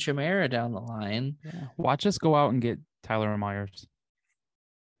Jason Chimera down the line. Yeah. Watch us go out and get Tyler Myers.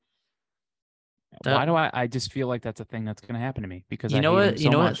 Why do I just feel like that's a thing that's going to happen to me? Because you know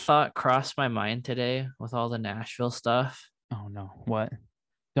what thought crossed my mind today with all the Nashville stuff? Oh no. What?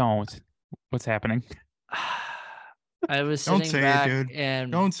 Don't. What's happening? I was sitting back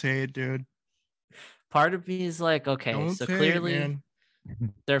and don't say it, dude. Part of me is like, okay, so clearly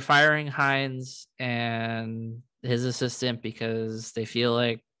they're firing Hines and his assistant because they feel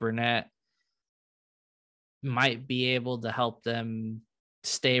like Burnett might be able to help them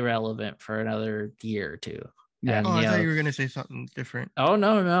stay relevant for another year or two. Yeah. And, I thought you were gonna say something different. Oh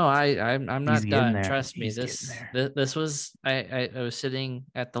no, I'm not done. Trust me. This was I was sitting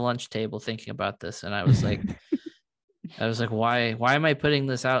at the lunch table thinking about this, and I was like, why am I putting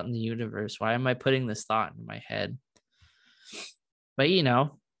this out in the universe? Why am I putting this thought in my head? But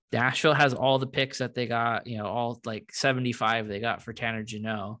Nashville has all the picks that they got, all like 75 they got for Tanner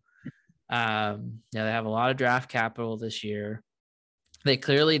Jeannot. They have a lot of draft capital this year. They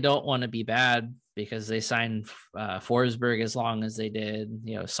clearly don't want to be bad because they signed Forsberg as long as they did.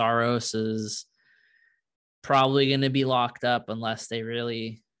 Saros is probably going to be locked up unless they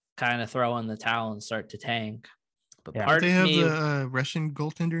really kind of throw in the towel and start to tank. But they have the Russian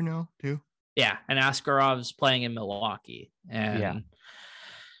goaltender now too. Yeah, and Askarov's playing in Milwaukee, and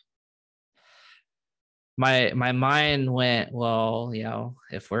my mind went, well,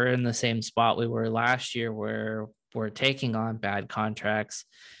 if we're in the same spot we were last year, where we're taking on bad contracts,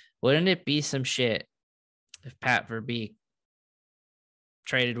 wouldn't it be some shit if Pat Verbeek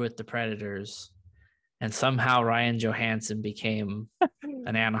traded with the Predators and somehow Ryan Johansson became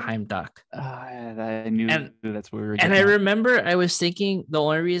an Anaheim Duck? I knew that's where we were getting. And I remember I was thinking the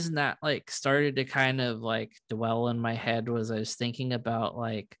only reason that started to kind of dwell in my head was I was thinking about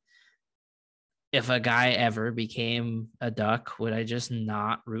if a guy ever became a Duck, would I just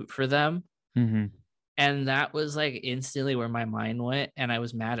not root for them? Mm-hmm. And that was instantly where my mind went, and I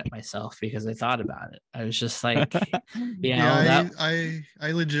was mad at myself because I thought about it. I was just like, I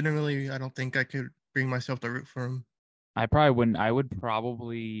legitimately, I don't think I could bring myself to root for him. I probably wouldn't. I would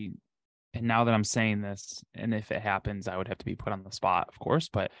probably, and now that I'm saying this, and if it happens, I would have to be put on the spot, of course,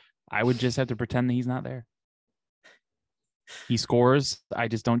 but I would just have to pretend that he's not there. He scores, I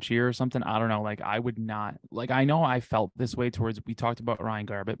just don't cheer or something. I don't know. I would not, I know I felt this way we talked about Ryan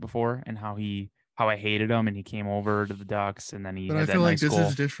Garbutt before and how I hated him and he came over to the Ducks and then he. But I feel like this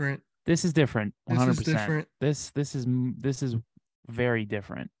is different. This is different. 100%. This is different. This is very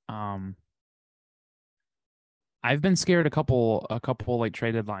different. I've been scared a couple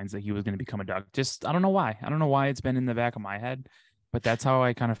trade deadlines that he was going to become a Duck. Just I don't know why. I don't know why it's been in the back of my head, but that's how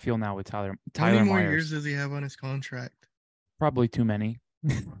I kind of feel now with Tyler. How many more years does he have on his contract? Probably too many.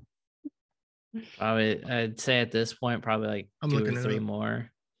 I'd say at this point probably 2 or 3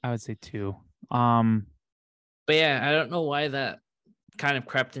 more. I would say 2. But yeah, I don't know why that kind of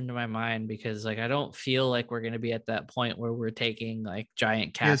crept into my mind because I don't feel like we're going to be at that point where we're taking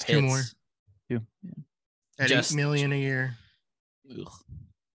giant cap hits. 2 more. 2. At $8 million a year.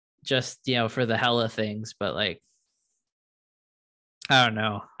 Just for the hell of things, but I don't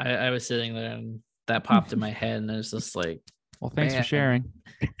know. I was sitting there and that popped in my head and it was just like, well, thanks for sharing.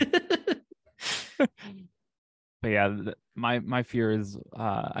 But yeah, my fear is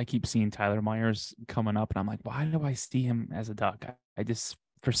I keep seeing Tyler Myers coming up and I'm like, why do I see him as a Duck? I just,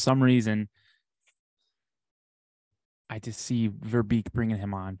 for some reason, I just see Verbeek bringing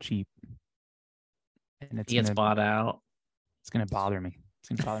him on cheap. And he gets bought out. It's going to bother me.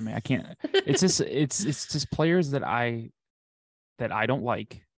 I can't, it's just players that I don't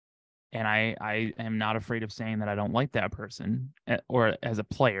like. And I am not afraid of saying that I don't like that person or as a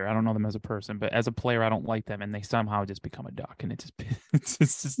player. I don't know them as a person, but as a player, I don't like them. And they somehow just become a Duck and it's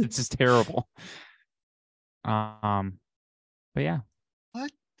just terrible. But yeah.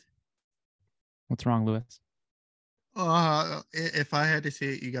 What's wrong, Lewis? If I had to see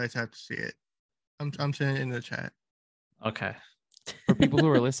it, you guys have to see it. I'm sending it in the chat. Okay. For people who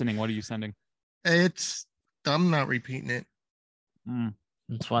are listening, what are you sending? I'm not repeating it.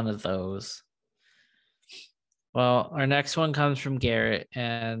 It's one of those. Well, our next one comes from Garrett,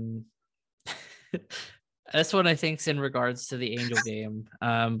 and this one I think is in regards to the Angel game.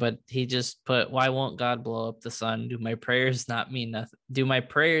 But he just put, "Why won't God blow up the sun? Do my prayers mean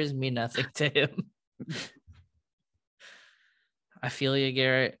nothing to him?" I feel you,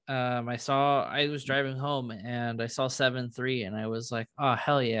 Garrett. I was driving home and I saw 7-3 and I was like, oh,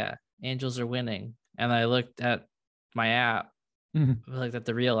 hell yeah, Angels are winning. And I looked at my app, looked at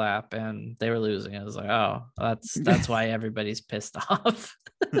the real app, and they were losing. I was like, oh, that's why everybody's pissed off.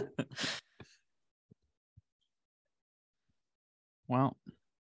 Well,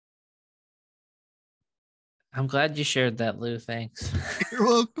 I'm glad you shared that, Lou. Thanks. You're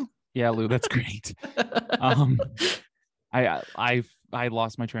welcome. Yeah, Lou, that's great. I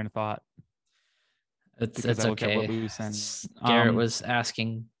lost my train of thought. It's okay. What Lou sent. Garrett was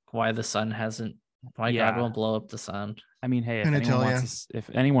asking why God won't blow up the sun. I mean, hey, if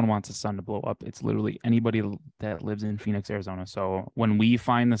anyone wants a sun to blow up, it's literally anybody that lives in Phoenix, Arizona. So when we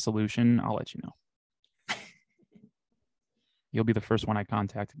find the solution, I'll let you know. You'll be the first one I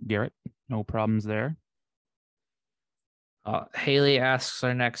contact, Garrett. No problems there. Haley asks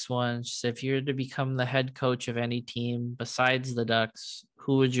our next one. She said, if you were to become the head coach of any team besides the Ducks,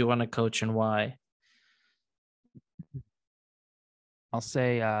 who would you want to coach and why? I'll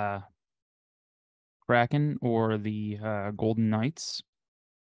say Kraken or the Golden Knights.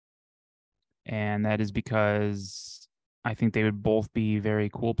 And that is because I think they would both be very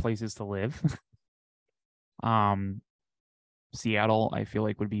cool places to live. Seattle, I feel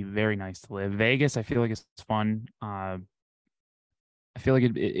like would be very nice to live. Vegas, I feel like it's fun. I feel like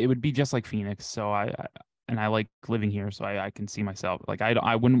it would be just like Phoenix. So I like living here, so I can see myself. Like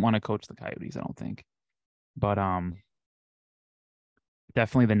I wouldn't want to coach the Coyotes, I don't think. But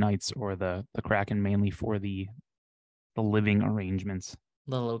definitely the Knights or the Kraken, mainly for the living arrangements.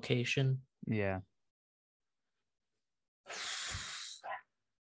 The location. Yeah.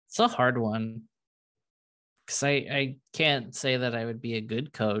 It's a hard one. Because I can't say that I would be a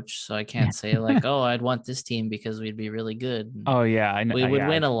good coach, so I can't say like, oh, I'd want this team because we'd be really good. Oh yeah, I know. We would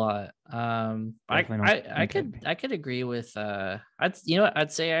win a lot. I could agree with I'd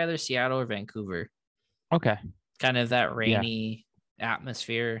say either Seattle or Vancouver. Okay. Kind of that rainy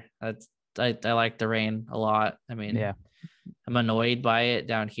atmosphere. I like the rain a lot. I mean, yeah. I'm annoyed by it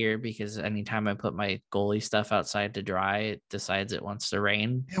down here because anytime I put my goalie stuff outside to dry, it decides it wants to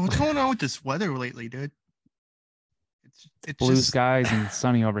rain. Yeah, what's going on with this weather lately, dude? It's blue skies and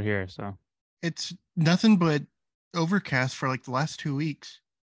sunny over here, so it's nothing but overcast for like the last 2 weeks.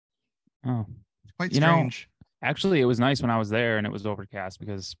 Oh, it's quite strange. Actually, it was nice when I was there and it was overcast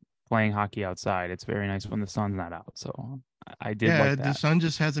because playing hockey outside, it's very nice when the sun's not out. So I did like that. The sun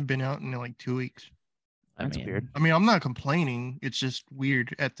just hasn't been out in like 2 weeks. That's weird. I mean, I'm not complaining. It's just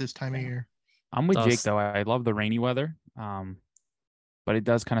weird at this time of year. I'm with Jake though. I love the rainy weather. But it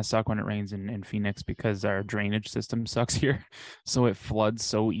does kind of suck when it rains in Phoenix because our drainage system sucks here. So it floods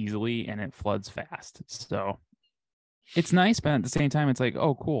so easily and it floods fast. So it's nice, but at the same time, it's like,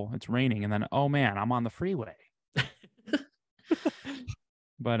 oh, cool, it's raining. And then, oh, man, I'm on the freeway.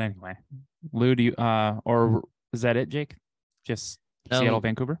 But anyway, Lou, do you, or is that it, Jake? Just Seattle,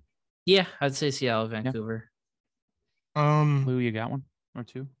 Vancouver? Yeah, I'd say Seattle, Vancouver. Yeah. Lou, you got one or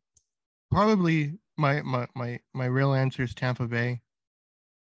two? Probably my real answer is Tampa Bay.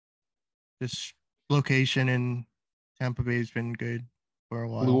 This location in Tampa Bay has been good for a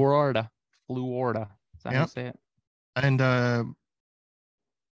while. Florida. Is that how you say it? And I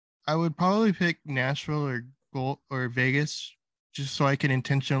would probably pick Nashville or Vegas just so I can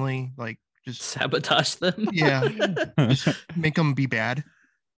intentionally like just sabotage them. Yeah. Just make them be bad.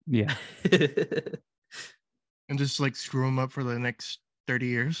 Yeah. And just like screw them up for the next 30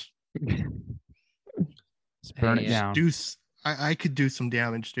 years. Just burn it down. I could do some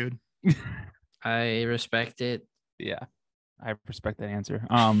damage, dude. I respect it. Yeah, I respect that answer.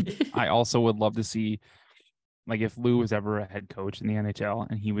 I also would love to see, like, if Lou was ever a head coach in the NHL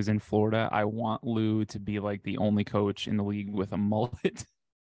and he was in Florida, I want Lou to be like the only coach in the league with a mullet.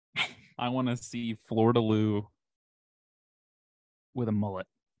 I want to see Florida Lou with a mullet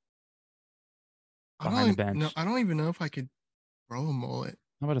behind the bench. No, I don't even know if I could grow a mullet.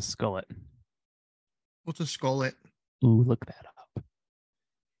 How about a skullet? What's a skullet? Ooh, look that up.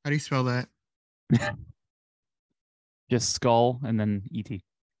 How do you spell that? Just skull and then E-T.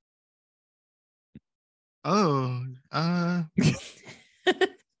 Oh, I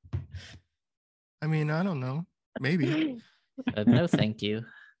mean, I don't know. Maybe. No, thank you.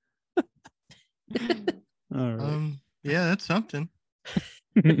 All right. Yeah, that's something.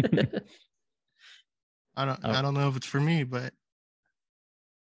 I don't know if it's for me, but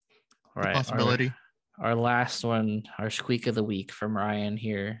all right, possibility. Our last one, our squeak of the week from Ryan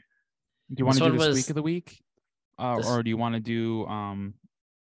here. Do you want to do the squeak of the week? Or do you want to do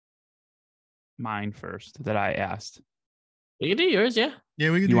mine first that I asked? We can do yours, yeah. Yeah,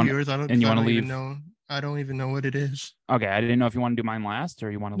 we can do yours. I don't even I don't even know what it is. Okay, I didn't know if you want to do mine last or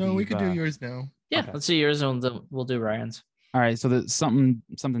you want to. No, we could do yours now. Yeah, okay. Let's do yours and we'll do Ryan's. All right, so there's something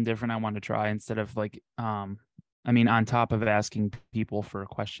different I want to try instead of like on top of asking people for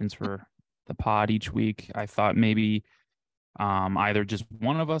questions for the pod each week, I thought maybe either just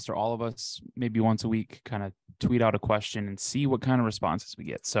one of us or all of us, maybe once a week, kind of tweet out a question and see what kind of responses we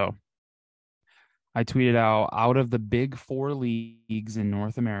get. So I tweeted out of the big 4 leagues in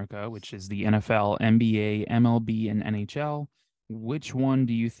North America, which is the NFL, NBA, MLB, and NHL, which one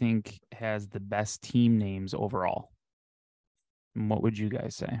do you think has the best team names overall? And what would you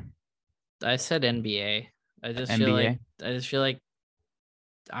guys say? I said NBA. I just feel like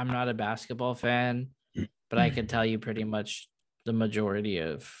I'm not a basketball fan, but I can tell you pretty much the majority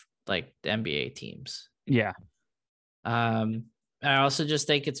of like the NBA teams. Yeah. I also just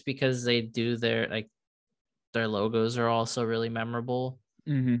think it's because they do their logos are also really memorable.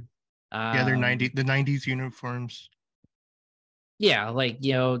 Mm-hmm. Yeah, they're the 90s uniforms. Yeah, like,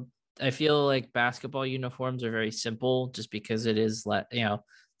 you know, I feel like basketball uniforms are very simple just because it is, you know,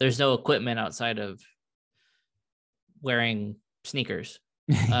 there's no equipment outside of wearing sneakers.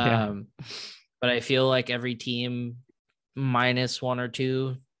 Yeah. But I feel like every team minus 1 or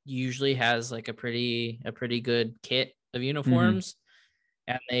 2 usually has like a pretty good kit of uniforms,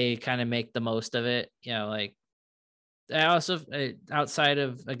 and they kind of make the most of it. You know, like I also outside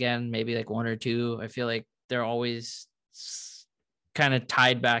of, again, maybe like 1 or 2, I feel like they're always kind of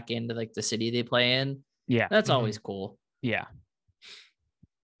tied back into like the city they play in. Yeah, that's always cool. Yeah.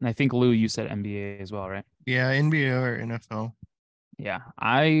 And I think, Lou, you said NBA as well, right? Yeah, NBA or NFL. Yeah,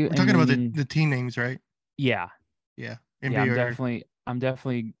 we're talking about the team names, right? Yeah. NBA. Yeah, I'm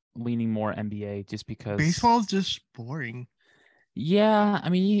definitely leaning more NBA just because baseball's just boring. Yeah, I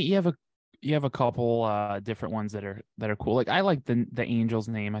mean, you have a couple different ones that are cool. Like, I like the Angels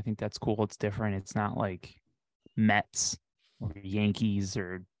name. I think that's cool. It's different. It's not like Mets or Yankees,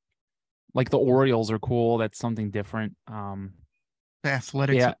 or like the Orioles are cool. That's something different. The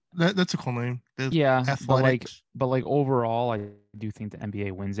Athletics. Yeah, that's a cool name. Athletics. But like overall, I do think the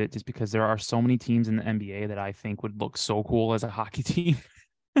NBA wins it just because there are so many teams in the NBA that I think would look so cool as a hockey team.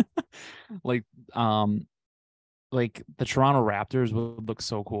 like the Toronto Raptors would look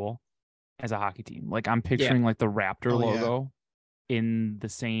so cool as a hockey team. Like, I'm picturing like the Raptor logo in the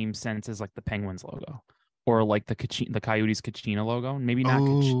same sense as like the Penguins logo, or like the Coyotes Kachina logo. Maybe not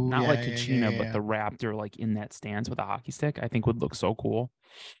Kachina, but the Raptor like in that stance with a hockey stick, I think would look so cool.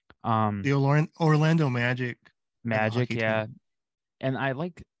 The Orlando Magic, yeah.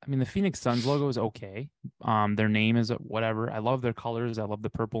 And the Phoenix Suns logo is okay. Their name is whatever. I love their colors. I love the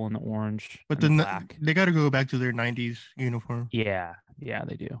purple and the orange. But the black. They got to go back to their 90s uniform. Yeah,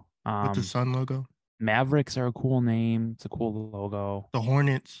 they do. With the Sun logo. Mavericks are a cool name. It's a cool logo. The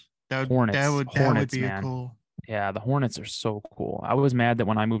Hornets. That would be a cool. Yeah, the Hornets are so cool. I was mad that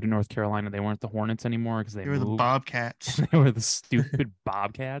when I moved to North Carolina, they weren't the Hornets anymore because they were the Bobcats. They were the stupid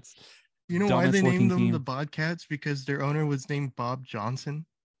Bobcats. You know why they named them the Bobcats? Because their owner was named Bob Johnson.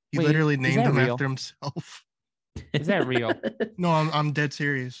 He literally named them after himself. Is that real? No, I'm dead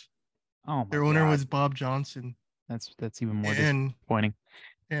serious. Oh, their owner was Bob Johnson. That's even more disappointing.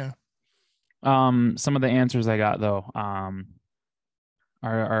 Yeah. Some of the answers I got though,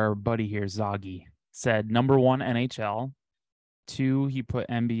 our buddy here, Zoggy, said number 1 NHL, 2 he put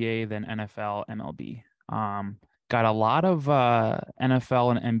NBA, then NFL, MLB. Got a lot of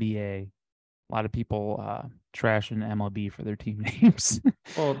NFL and NBA. A lot of people trashing MLB for their team names.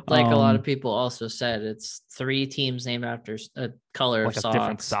 Well, like a lot of people also said, it's 3 teams named after a color of socks. A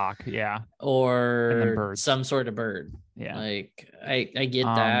different sock, yeah. Or some sort of bird. Yeah. Like I get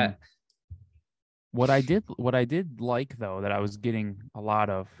that. What I did like though, that I was getting a lot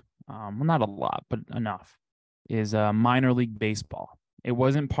of, well, not a lot, but enough, is minor league baseball. It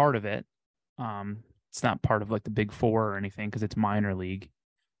wasn't part of it. It's not part of like the big 4 or anything because it's minor league.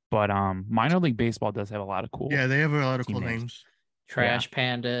 But minor league baseball does have a lot of cool. Yeah, they have a lot of cool names. Trash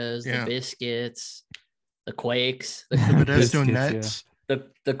Pandas, the Biscuits, the Quakes, the Modesto Nets.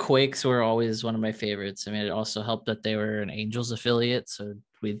 The Quakes were always one of my favorites. I mean, it also helped that they were an Angels affiliate, so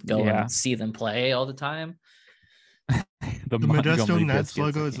we'd go and see them play all the time. the Modesto Nets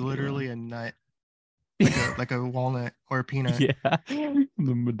logo is literally a nut, like a walnut or a peanut. Yeah, the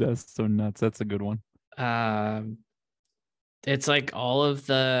Modesto Nuts. That's a good one. It's like all of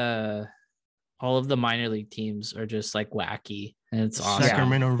the minor league teams are just like wacky, and it's awesome.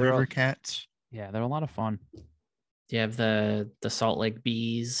 Sacramento River Cats. Yeah, they're a lot of fun. You have the Salt Lake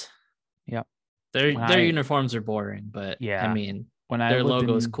Bees. Yep. Their uniforms are boring, but I mean, their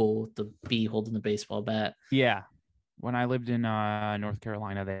logo is cool. The bee holding the baseball bat. Yeah. when I lived in North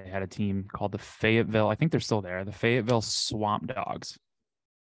Carolina, they had a team called the Fayetteville. I think they're still there. The Fayetteville Swamp Dogs.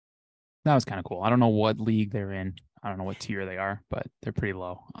 That was kind of cool. I don't know what league they're in. I don't know what tier they are, but they're pretty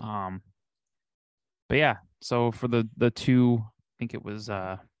low. But yeah, so for the two, I think it was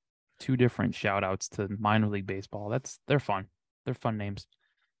two different shout outs to minor league baseball. They're fun. They're fun names.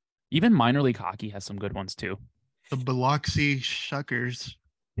 Even minor league hockey has some good ones too. The Biloxi Shuckers.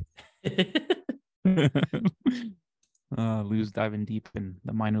 Lou's diving deep in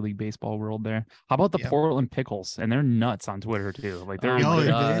the minor league baseball world there. How about the Portland Pickles? And they're nuts on Twitter too. Like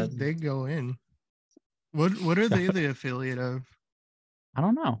they go in. What are they the affiliate of? I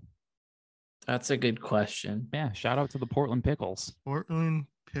don't know. That's a good question. Yeah, shout out to the Portland Pickles. Portland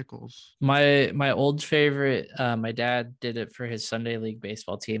Pickles. My old favorite, my dad did it for his Sunday League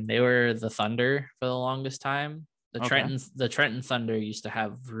baseball team. They were the Thunder for the longest time. The Trenton Thunder used to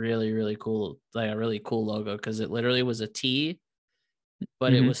have really, really cool, like a really cool logo because it literally was a T,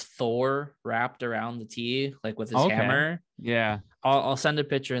 but it was Thor wrapped around the T, like with his hammer. Yeah. I'll send a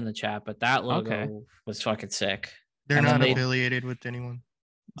picture in the chat, but that logo was fucking sick. They're not affiliated with anyone.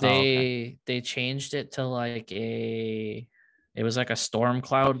 They changed it to like it was like a storm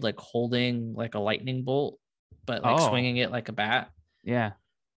cloud, like holding like a lightning bolt, but like swinging it like a bat. Yeah.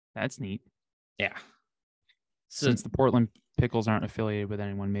 That's neat. Yeah. So, since the Portland Pickles aren't affiliated with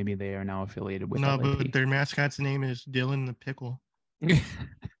anyone, maybe they are now affiliated with LAP. But their mascot's name is Dylan the Pickle.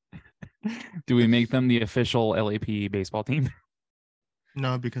 Do we make them the official LAP baseball team?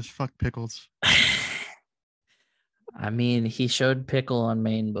 No, because fuck pickles. I mean, he showed Pickle on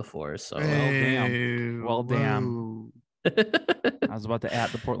Maine before, so well, damn. I was about to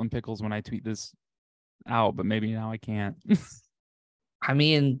 @ the Portland Pickles when I tweet this out, but maybe now I can't. I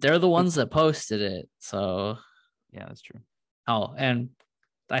mean, they're the ones that posted it, so yeah, that's true. Oh, and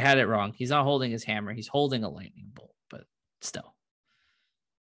I had it wrong. He's not holding his hammer; he's holding a lightning bolt, but still,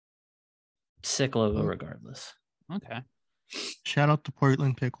 sick logo regardless. Okay. Shout out to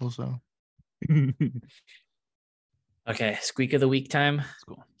Portland Pickles, though. Okay, squeak of the week time. That's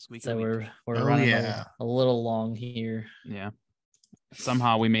cool. Squeak so of the we're week. running a little long here. Yeah.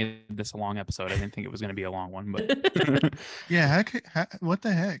 Somehow we made this a long episode. I didn't think it was going to be a long one, but yeah. What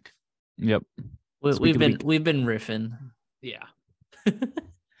the heck? Yep. We've been riffing. Yeah.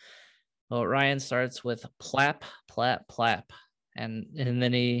 Well, Ryan starts with plap, plap, plap, and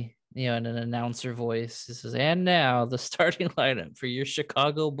then he, in an announcer voice, he says, "And now the starting lineup for your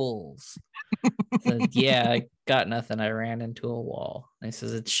Chicago Bulls." Said, "Yeah, I got nothing. I ran into a wall." And he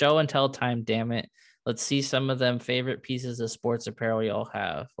says, "It's show and tell time, damn it. Let's see some of them favorite pieces of sports apparel y'all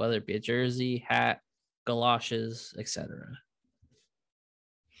have, whether it be a jersey, hat, galoshes, etc."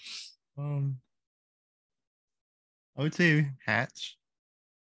 I would say hats.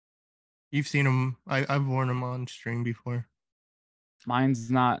 You've seen them. I've worn them on stream before. Mine's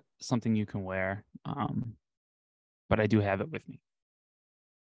not something you can wear, but I do have it with me.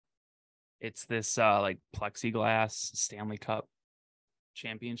 It's this like plexiglass Stanley Cup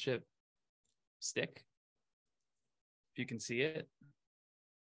championship stick. If you can see it.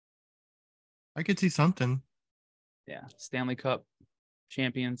 I could see something. Yeah, Stanley Cup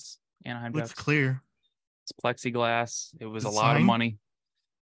champions, Anaheim Ducks. It's clear. It's plexiglass. It was a lot of money.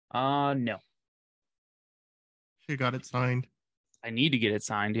 No. She got it signed. I need to get it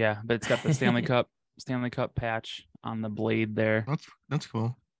signed, yeah. But it's got the Stanley Cup patch on the blade there. That's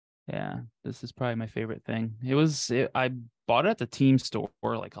cool. Yeah, this is probably my favorite thing. I bought it at the team store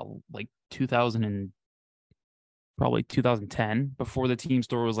like 2000 and probably 2010, before the team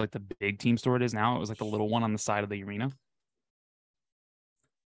store was like the big team store it is now. It was like the little one on the side of the arena.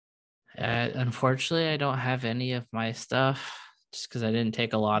 Unfortunately, I don't have any of my stuff just because I didn't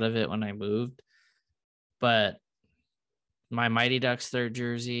take a lot of it when I moved. But my Mighty Ducks third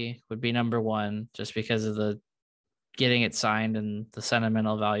jersey would be number one, just because of the getting it signed and the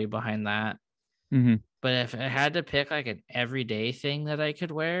sentimental value behind that. Mm-hmm. But if I had to pick like an everyday thing that I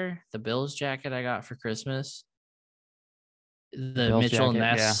could wear, the Bills jacket I got for Christmas, the Bills Mitchell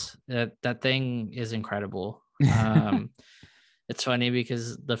jacket, Ness, that thing is incredible. It's funny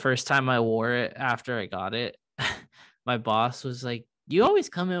because the first time I wore it after I got it, my boss was like, "You always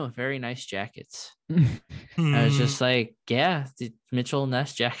come in with very nice jackets." I was just like, "Yeah, the Mitchell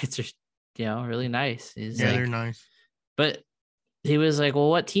Ness jackets are, really nice." They're nice. But he was like, "Well,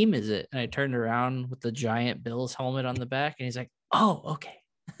 what team is it?" And I turned around with the giant Bills helmet on the back, and he's like, "Oh, okay."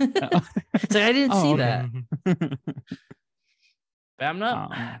 It's like, I didn't see that. But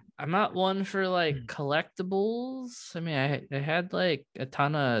I'm not one for like collectibles. I mean, I had like a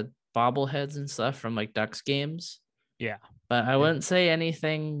ton of bobbleheads and stuff from like Ducks games. Yeah. But I wouldn't say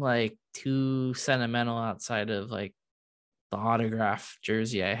anything like too sentimental outside of like the autograph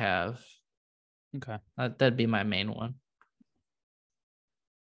jersey I have. Okay. That'd be my main one.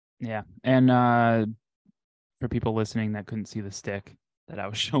 Yeah. And for people listening that couldn't see the stick that I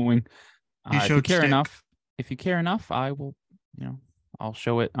was showing, if you care enough, I will, I'll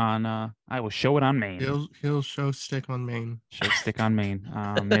show it on I will show it on main. He'll show stick on main. Show stick on main.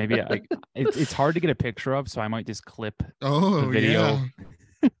 Maybe it's hard to get a picture of, so I might just clip the video.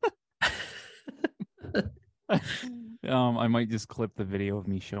 Yeah. I might just clip the video of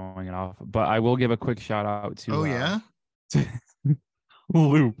me showing it off, but I will give a quick shout out to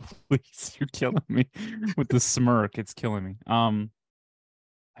Lou, please, you're killing me with the smirk. It's killing me.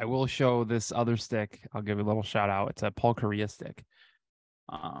 I will show this other stick. I'll give a little shout out. It's a Paul Kariya stick.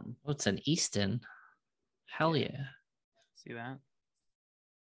 It's an Easton. Hell yeah. See that?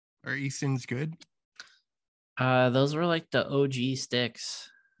 Are Easton's good? Those were like the OG sticks.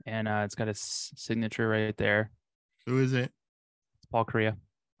 And it's got a signature right there. Who is it? It's Paul Kariya.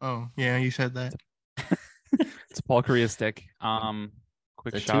 Oh, yeah, you said that. It's a Paul Kariya stick.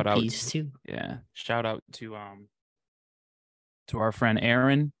 Quick shout out. Too. Yeah. Shout out to our friend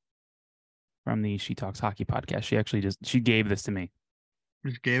Erin from the She Talks Hockey podcast. She actually she gave this to me.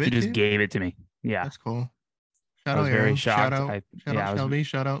 Gave it to me. Yeah. That's cool. Shout out, very shocked. Shout out Shelby.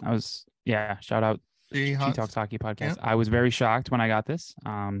 Shout out. Shout out She Talks Hockey podcast. Yeah. I was very shocked when I got this.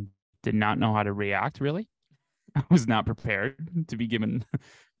 Did not know how to react, really. I was not prepared to be given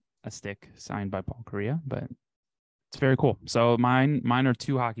a stick signed by Paul Kariya, but it's very cool. So mine are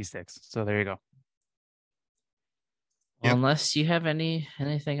 2 hockey sticks. So there you go. Well, unless you have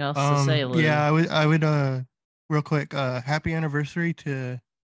anything else to say, Lou. Yeah, I would real quick, happy anniversary to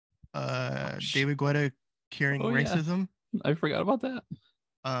David Guetta curing racism. Yeah. I forgot about that.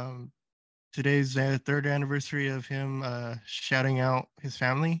 Today's the 3rd anniversary of him shouting out his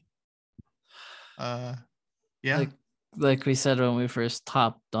family. Yeah. Like we said when we first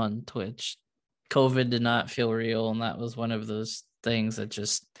hopped on Twitch, COVID did not feel real, and that was one of those things that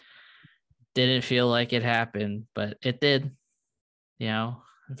just didn't feel like it happened, but it did.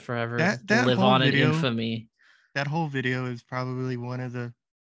 Forever that live on in infamy. That whole video is probably one of the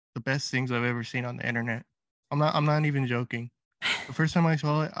best things I've ever seen on the internet. I'm not even joking. The first time I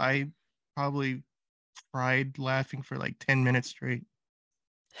saw it, I probably cried laughing for like 10 minutes straight.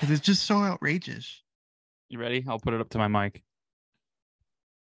 Because it's just so outrageous. You ready? I'll put it up to my mic.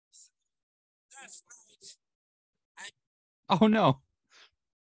 Oh no.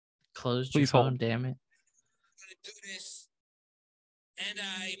 Closed your phone, damn it. I'm gonna do this. And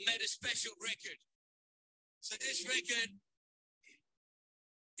I made a special record. So this record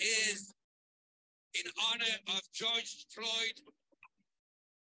is in honor of George Floyd.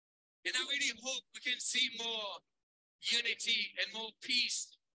 And I really hope we can see more unity and more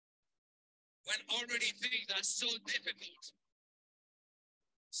peace when already things are so difficult.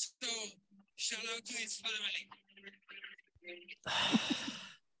 So, shout out to his family.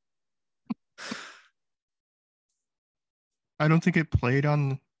 I don't think it played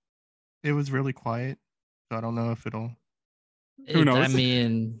on. It was really quiet, so I don't know if it'll. Who knows? I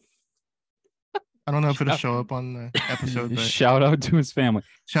mean, I don't know if it'll show up on the episode. But shout out to his family.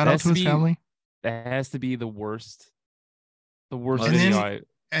 Shout out to his family. That has to be the worst. The worst video.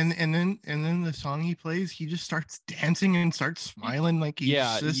 And then the song he plays, he just starts dancing and starts smiling like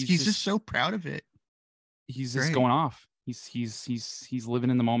he's just so proud of it. He's just going off. He's living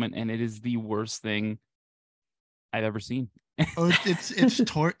in the moment, and it is the worst thing I've ever seen. Oh,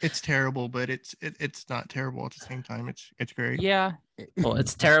 it's terrible, but it's not terrible at the same time. It's great. Yeah. Well,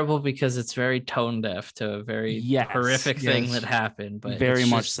 it's terrible because it's very tone deaf to a very horrific thing that happened. But very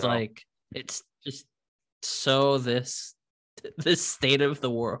much so. Like it's just so this state of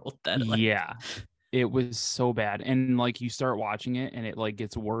the world that it was so bad, and like you start watching it, and it like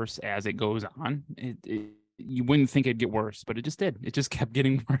gets worse as it goes on. You wouldn't think it'd get worse, but it just did. It just kept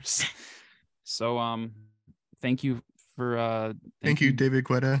getting worse. So thank you for thank you David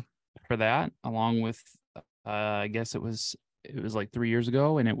Guetta for that, along with I guess it was like 3 years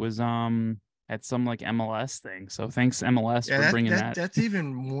ago, and it was at some like MLS thing. So thanks MLS for bringing that. That's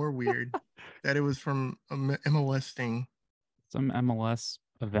even more weird that it was from a MLS thing. Some MLS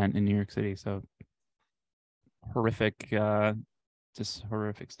event in New York City. So horrific, just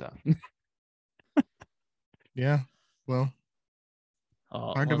horrific stuff. Yeah. Well,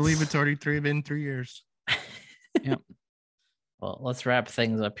 hard to believe it's already been 3 years. Yep. Well, let's wrap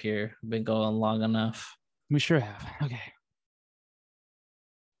things up here. We've been going long enough. We sure have. Okay.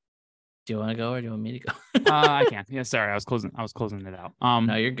 Do you want to go or do you want me to go? I can. Yeah, sorry. I was closing it out.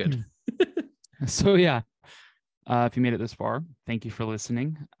 No, you're good. So yeah. If you made it this far, thank you for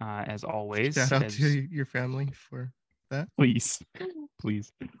listening. As always, shout out to your family that. Please.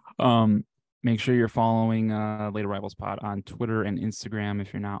 Make sure you're following Late Arrivals Pod on Twitter and Instagram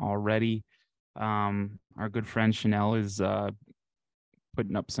if you're not already. Our good friend Chanel is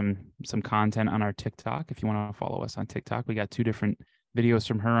putting up some content on our TikTok. If you want to follow us on TikTok, we got 2 different videos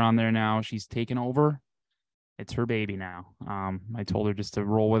from her on there now. She's taken over. It's her baby now. I told her just to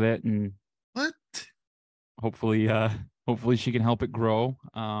roll with it, and what? Hopefully she can help it grow.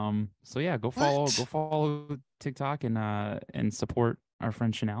 So yeah, go follow TikTok and support our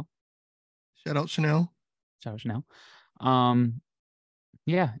friend Chanel. Shout out Chanel.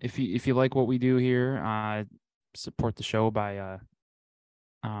 Yeah, if you like what we do here, support the show by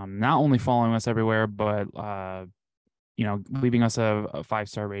not only following us everywhere, but leaving us a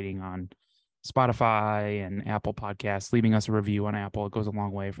 5-star rating on Spotify and Apple Podcasts, leaving us a review on Apple. It goes a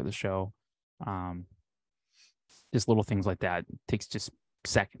long way for the show. Just little things like that. It takes just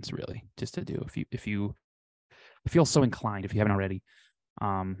seconds really just to do if you feel so inclined, if you haven't already.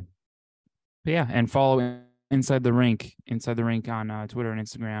 But yeah, and follow Inside the Rink on Twitter and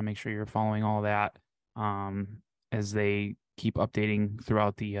Instagram. Make sure you're following all that as they keep updating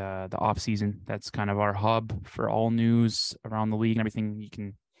throughout the off season. That's kind of our hub for all news around the league and everything. You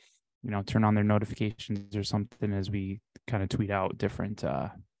can turn on their notifications or something as we kind of tweet out different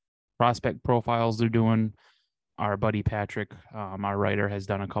prospect profiles they're doing. Our buddy Patrick, our writer, has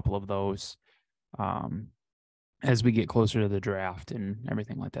done a couple of those as we get closer to the draft and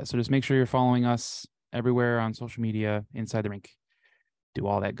everything like that. So just make sure you're following us everywhere on social media, Inside the Rink. Do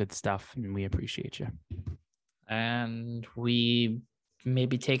all that good stuff, and we appreciate you. And we may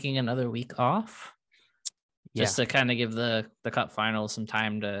be taking another week off just to kind of give the Cup Finals some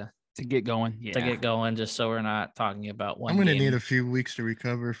time to get going. Yeah. To get going, just so we're not talking about one. I'm going to need a few weeks to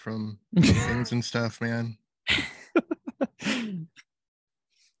recover from things and stuff, man.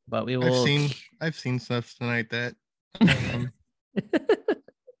 But we will. I've seen stuff tonight that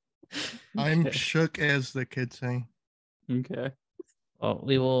I'm shook, as the kids say. Okay. Well,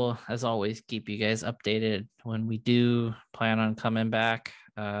 we will, as always, keep you guys updated when we do plan on coming back.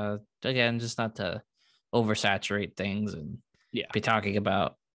 Again, just not to oversaturate things and be talking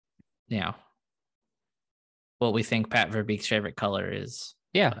about, what we think Pat Verbeek's favorite color is.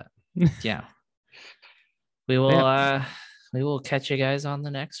 Yeah. But, yeah. We will. We will catch you guys on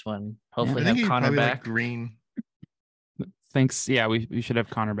the next one. Hopefully, have Connor back. Like green. Thanks. Yeah, we should have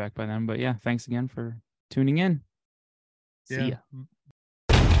Connor back by then. But yeah, thanks again for tuning in. See ya.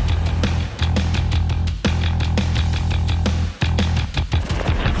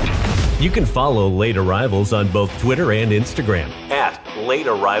 You can follow Late Arrivals on both Twitter and Instagram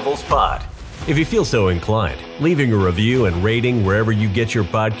 @LateArrivalsPod. If you feel so inclined, leaving a review and rating wherever you get your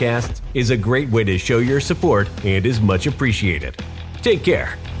podcasts is a great way to show your support and is much appreciated. Take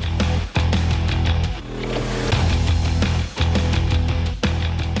care.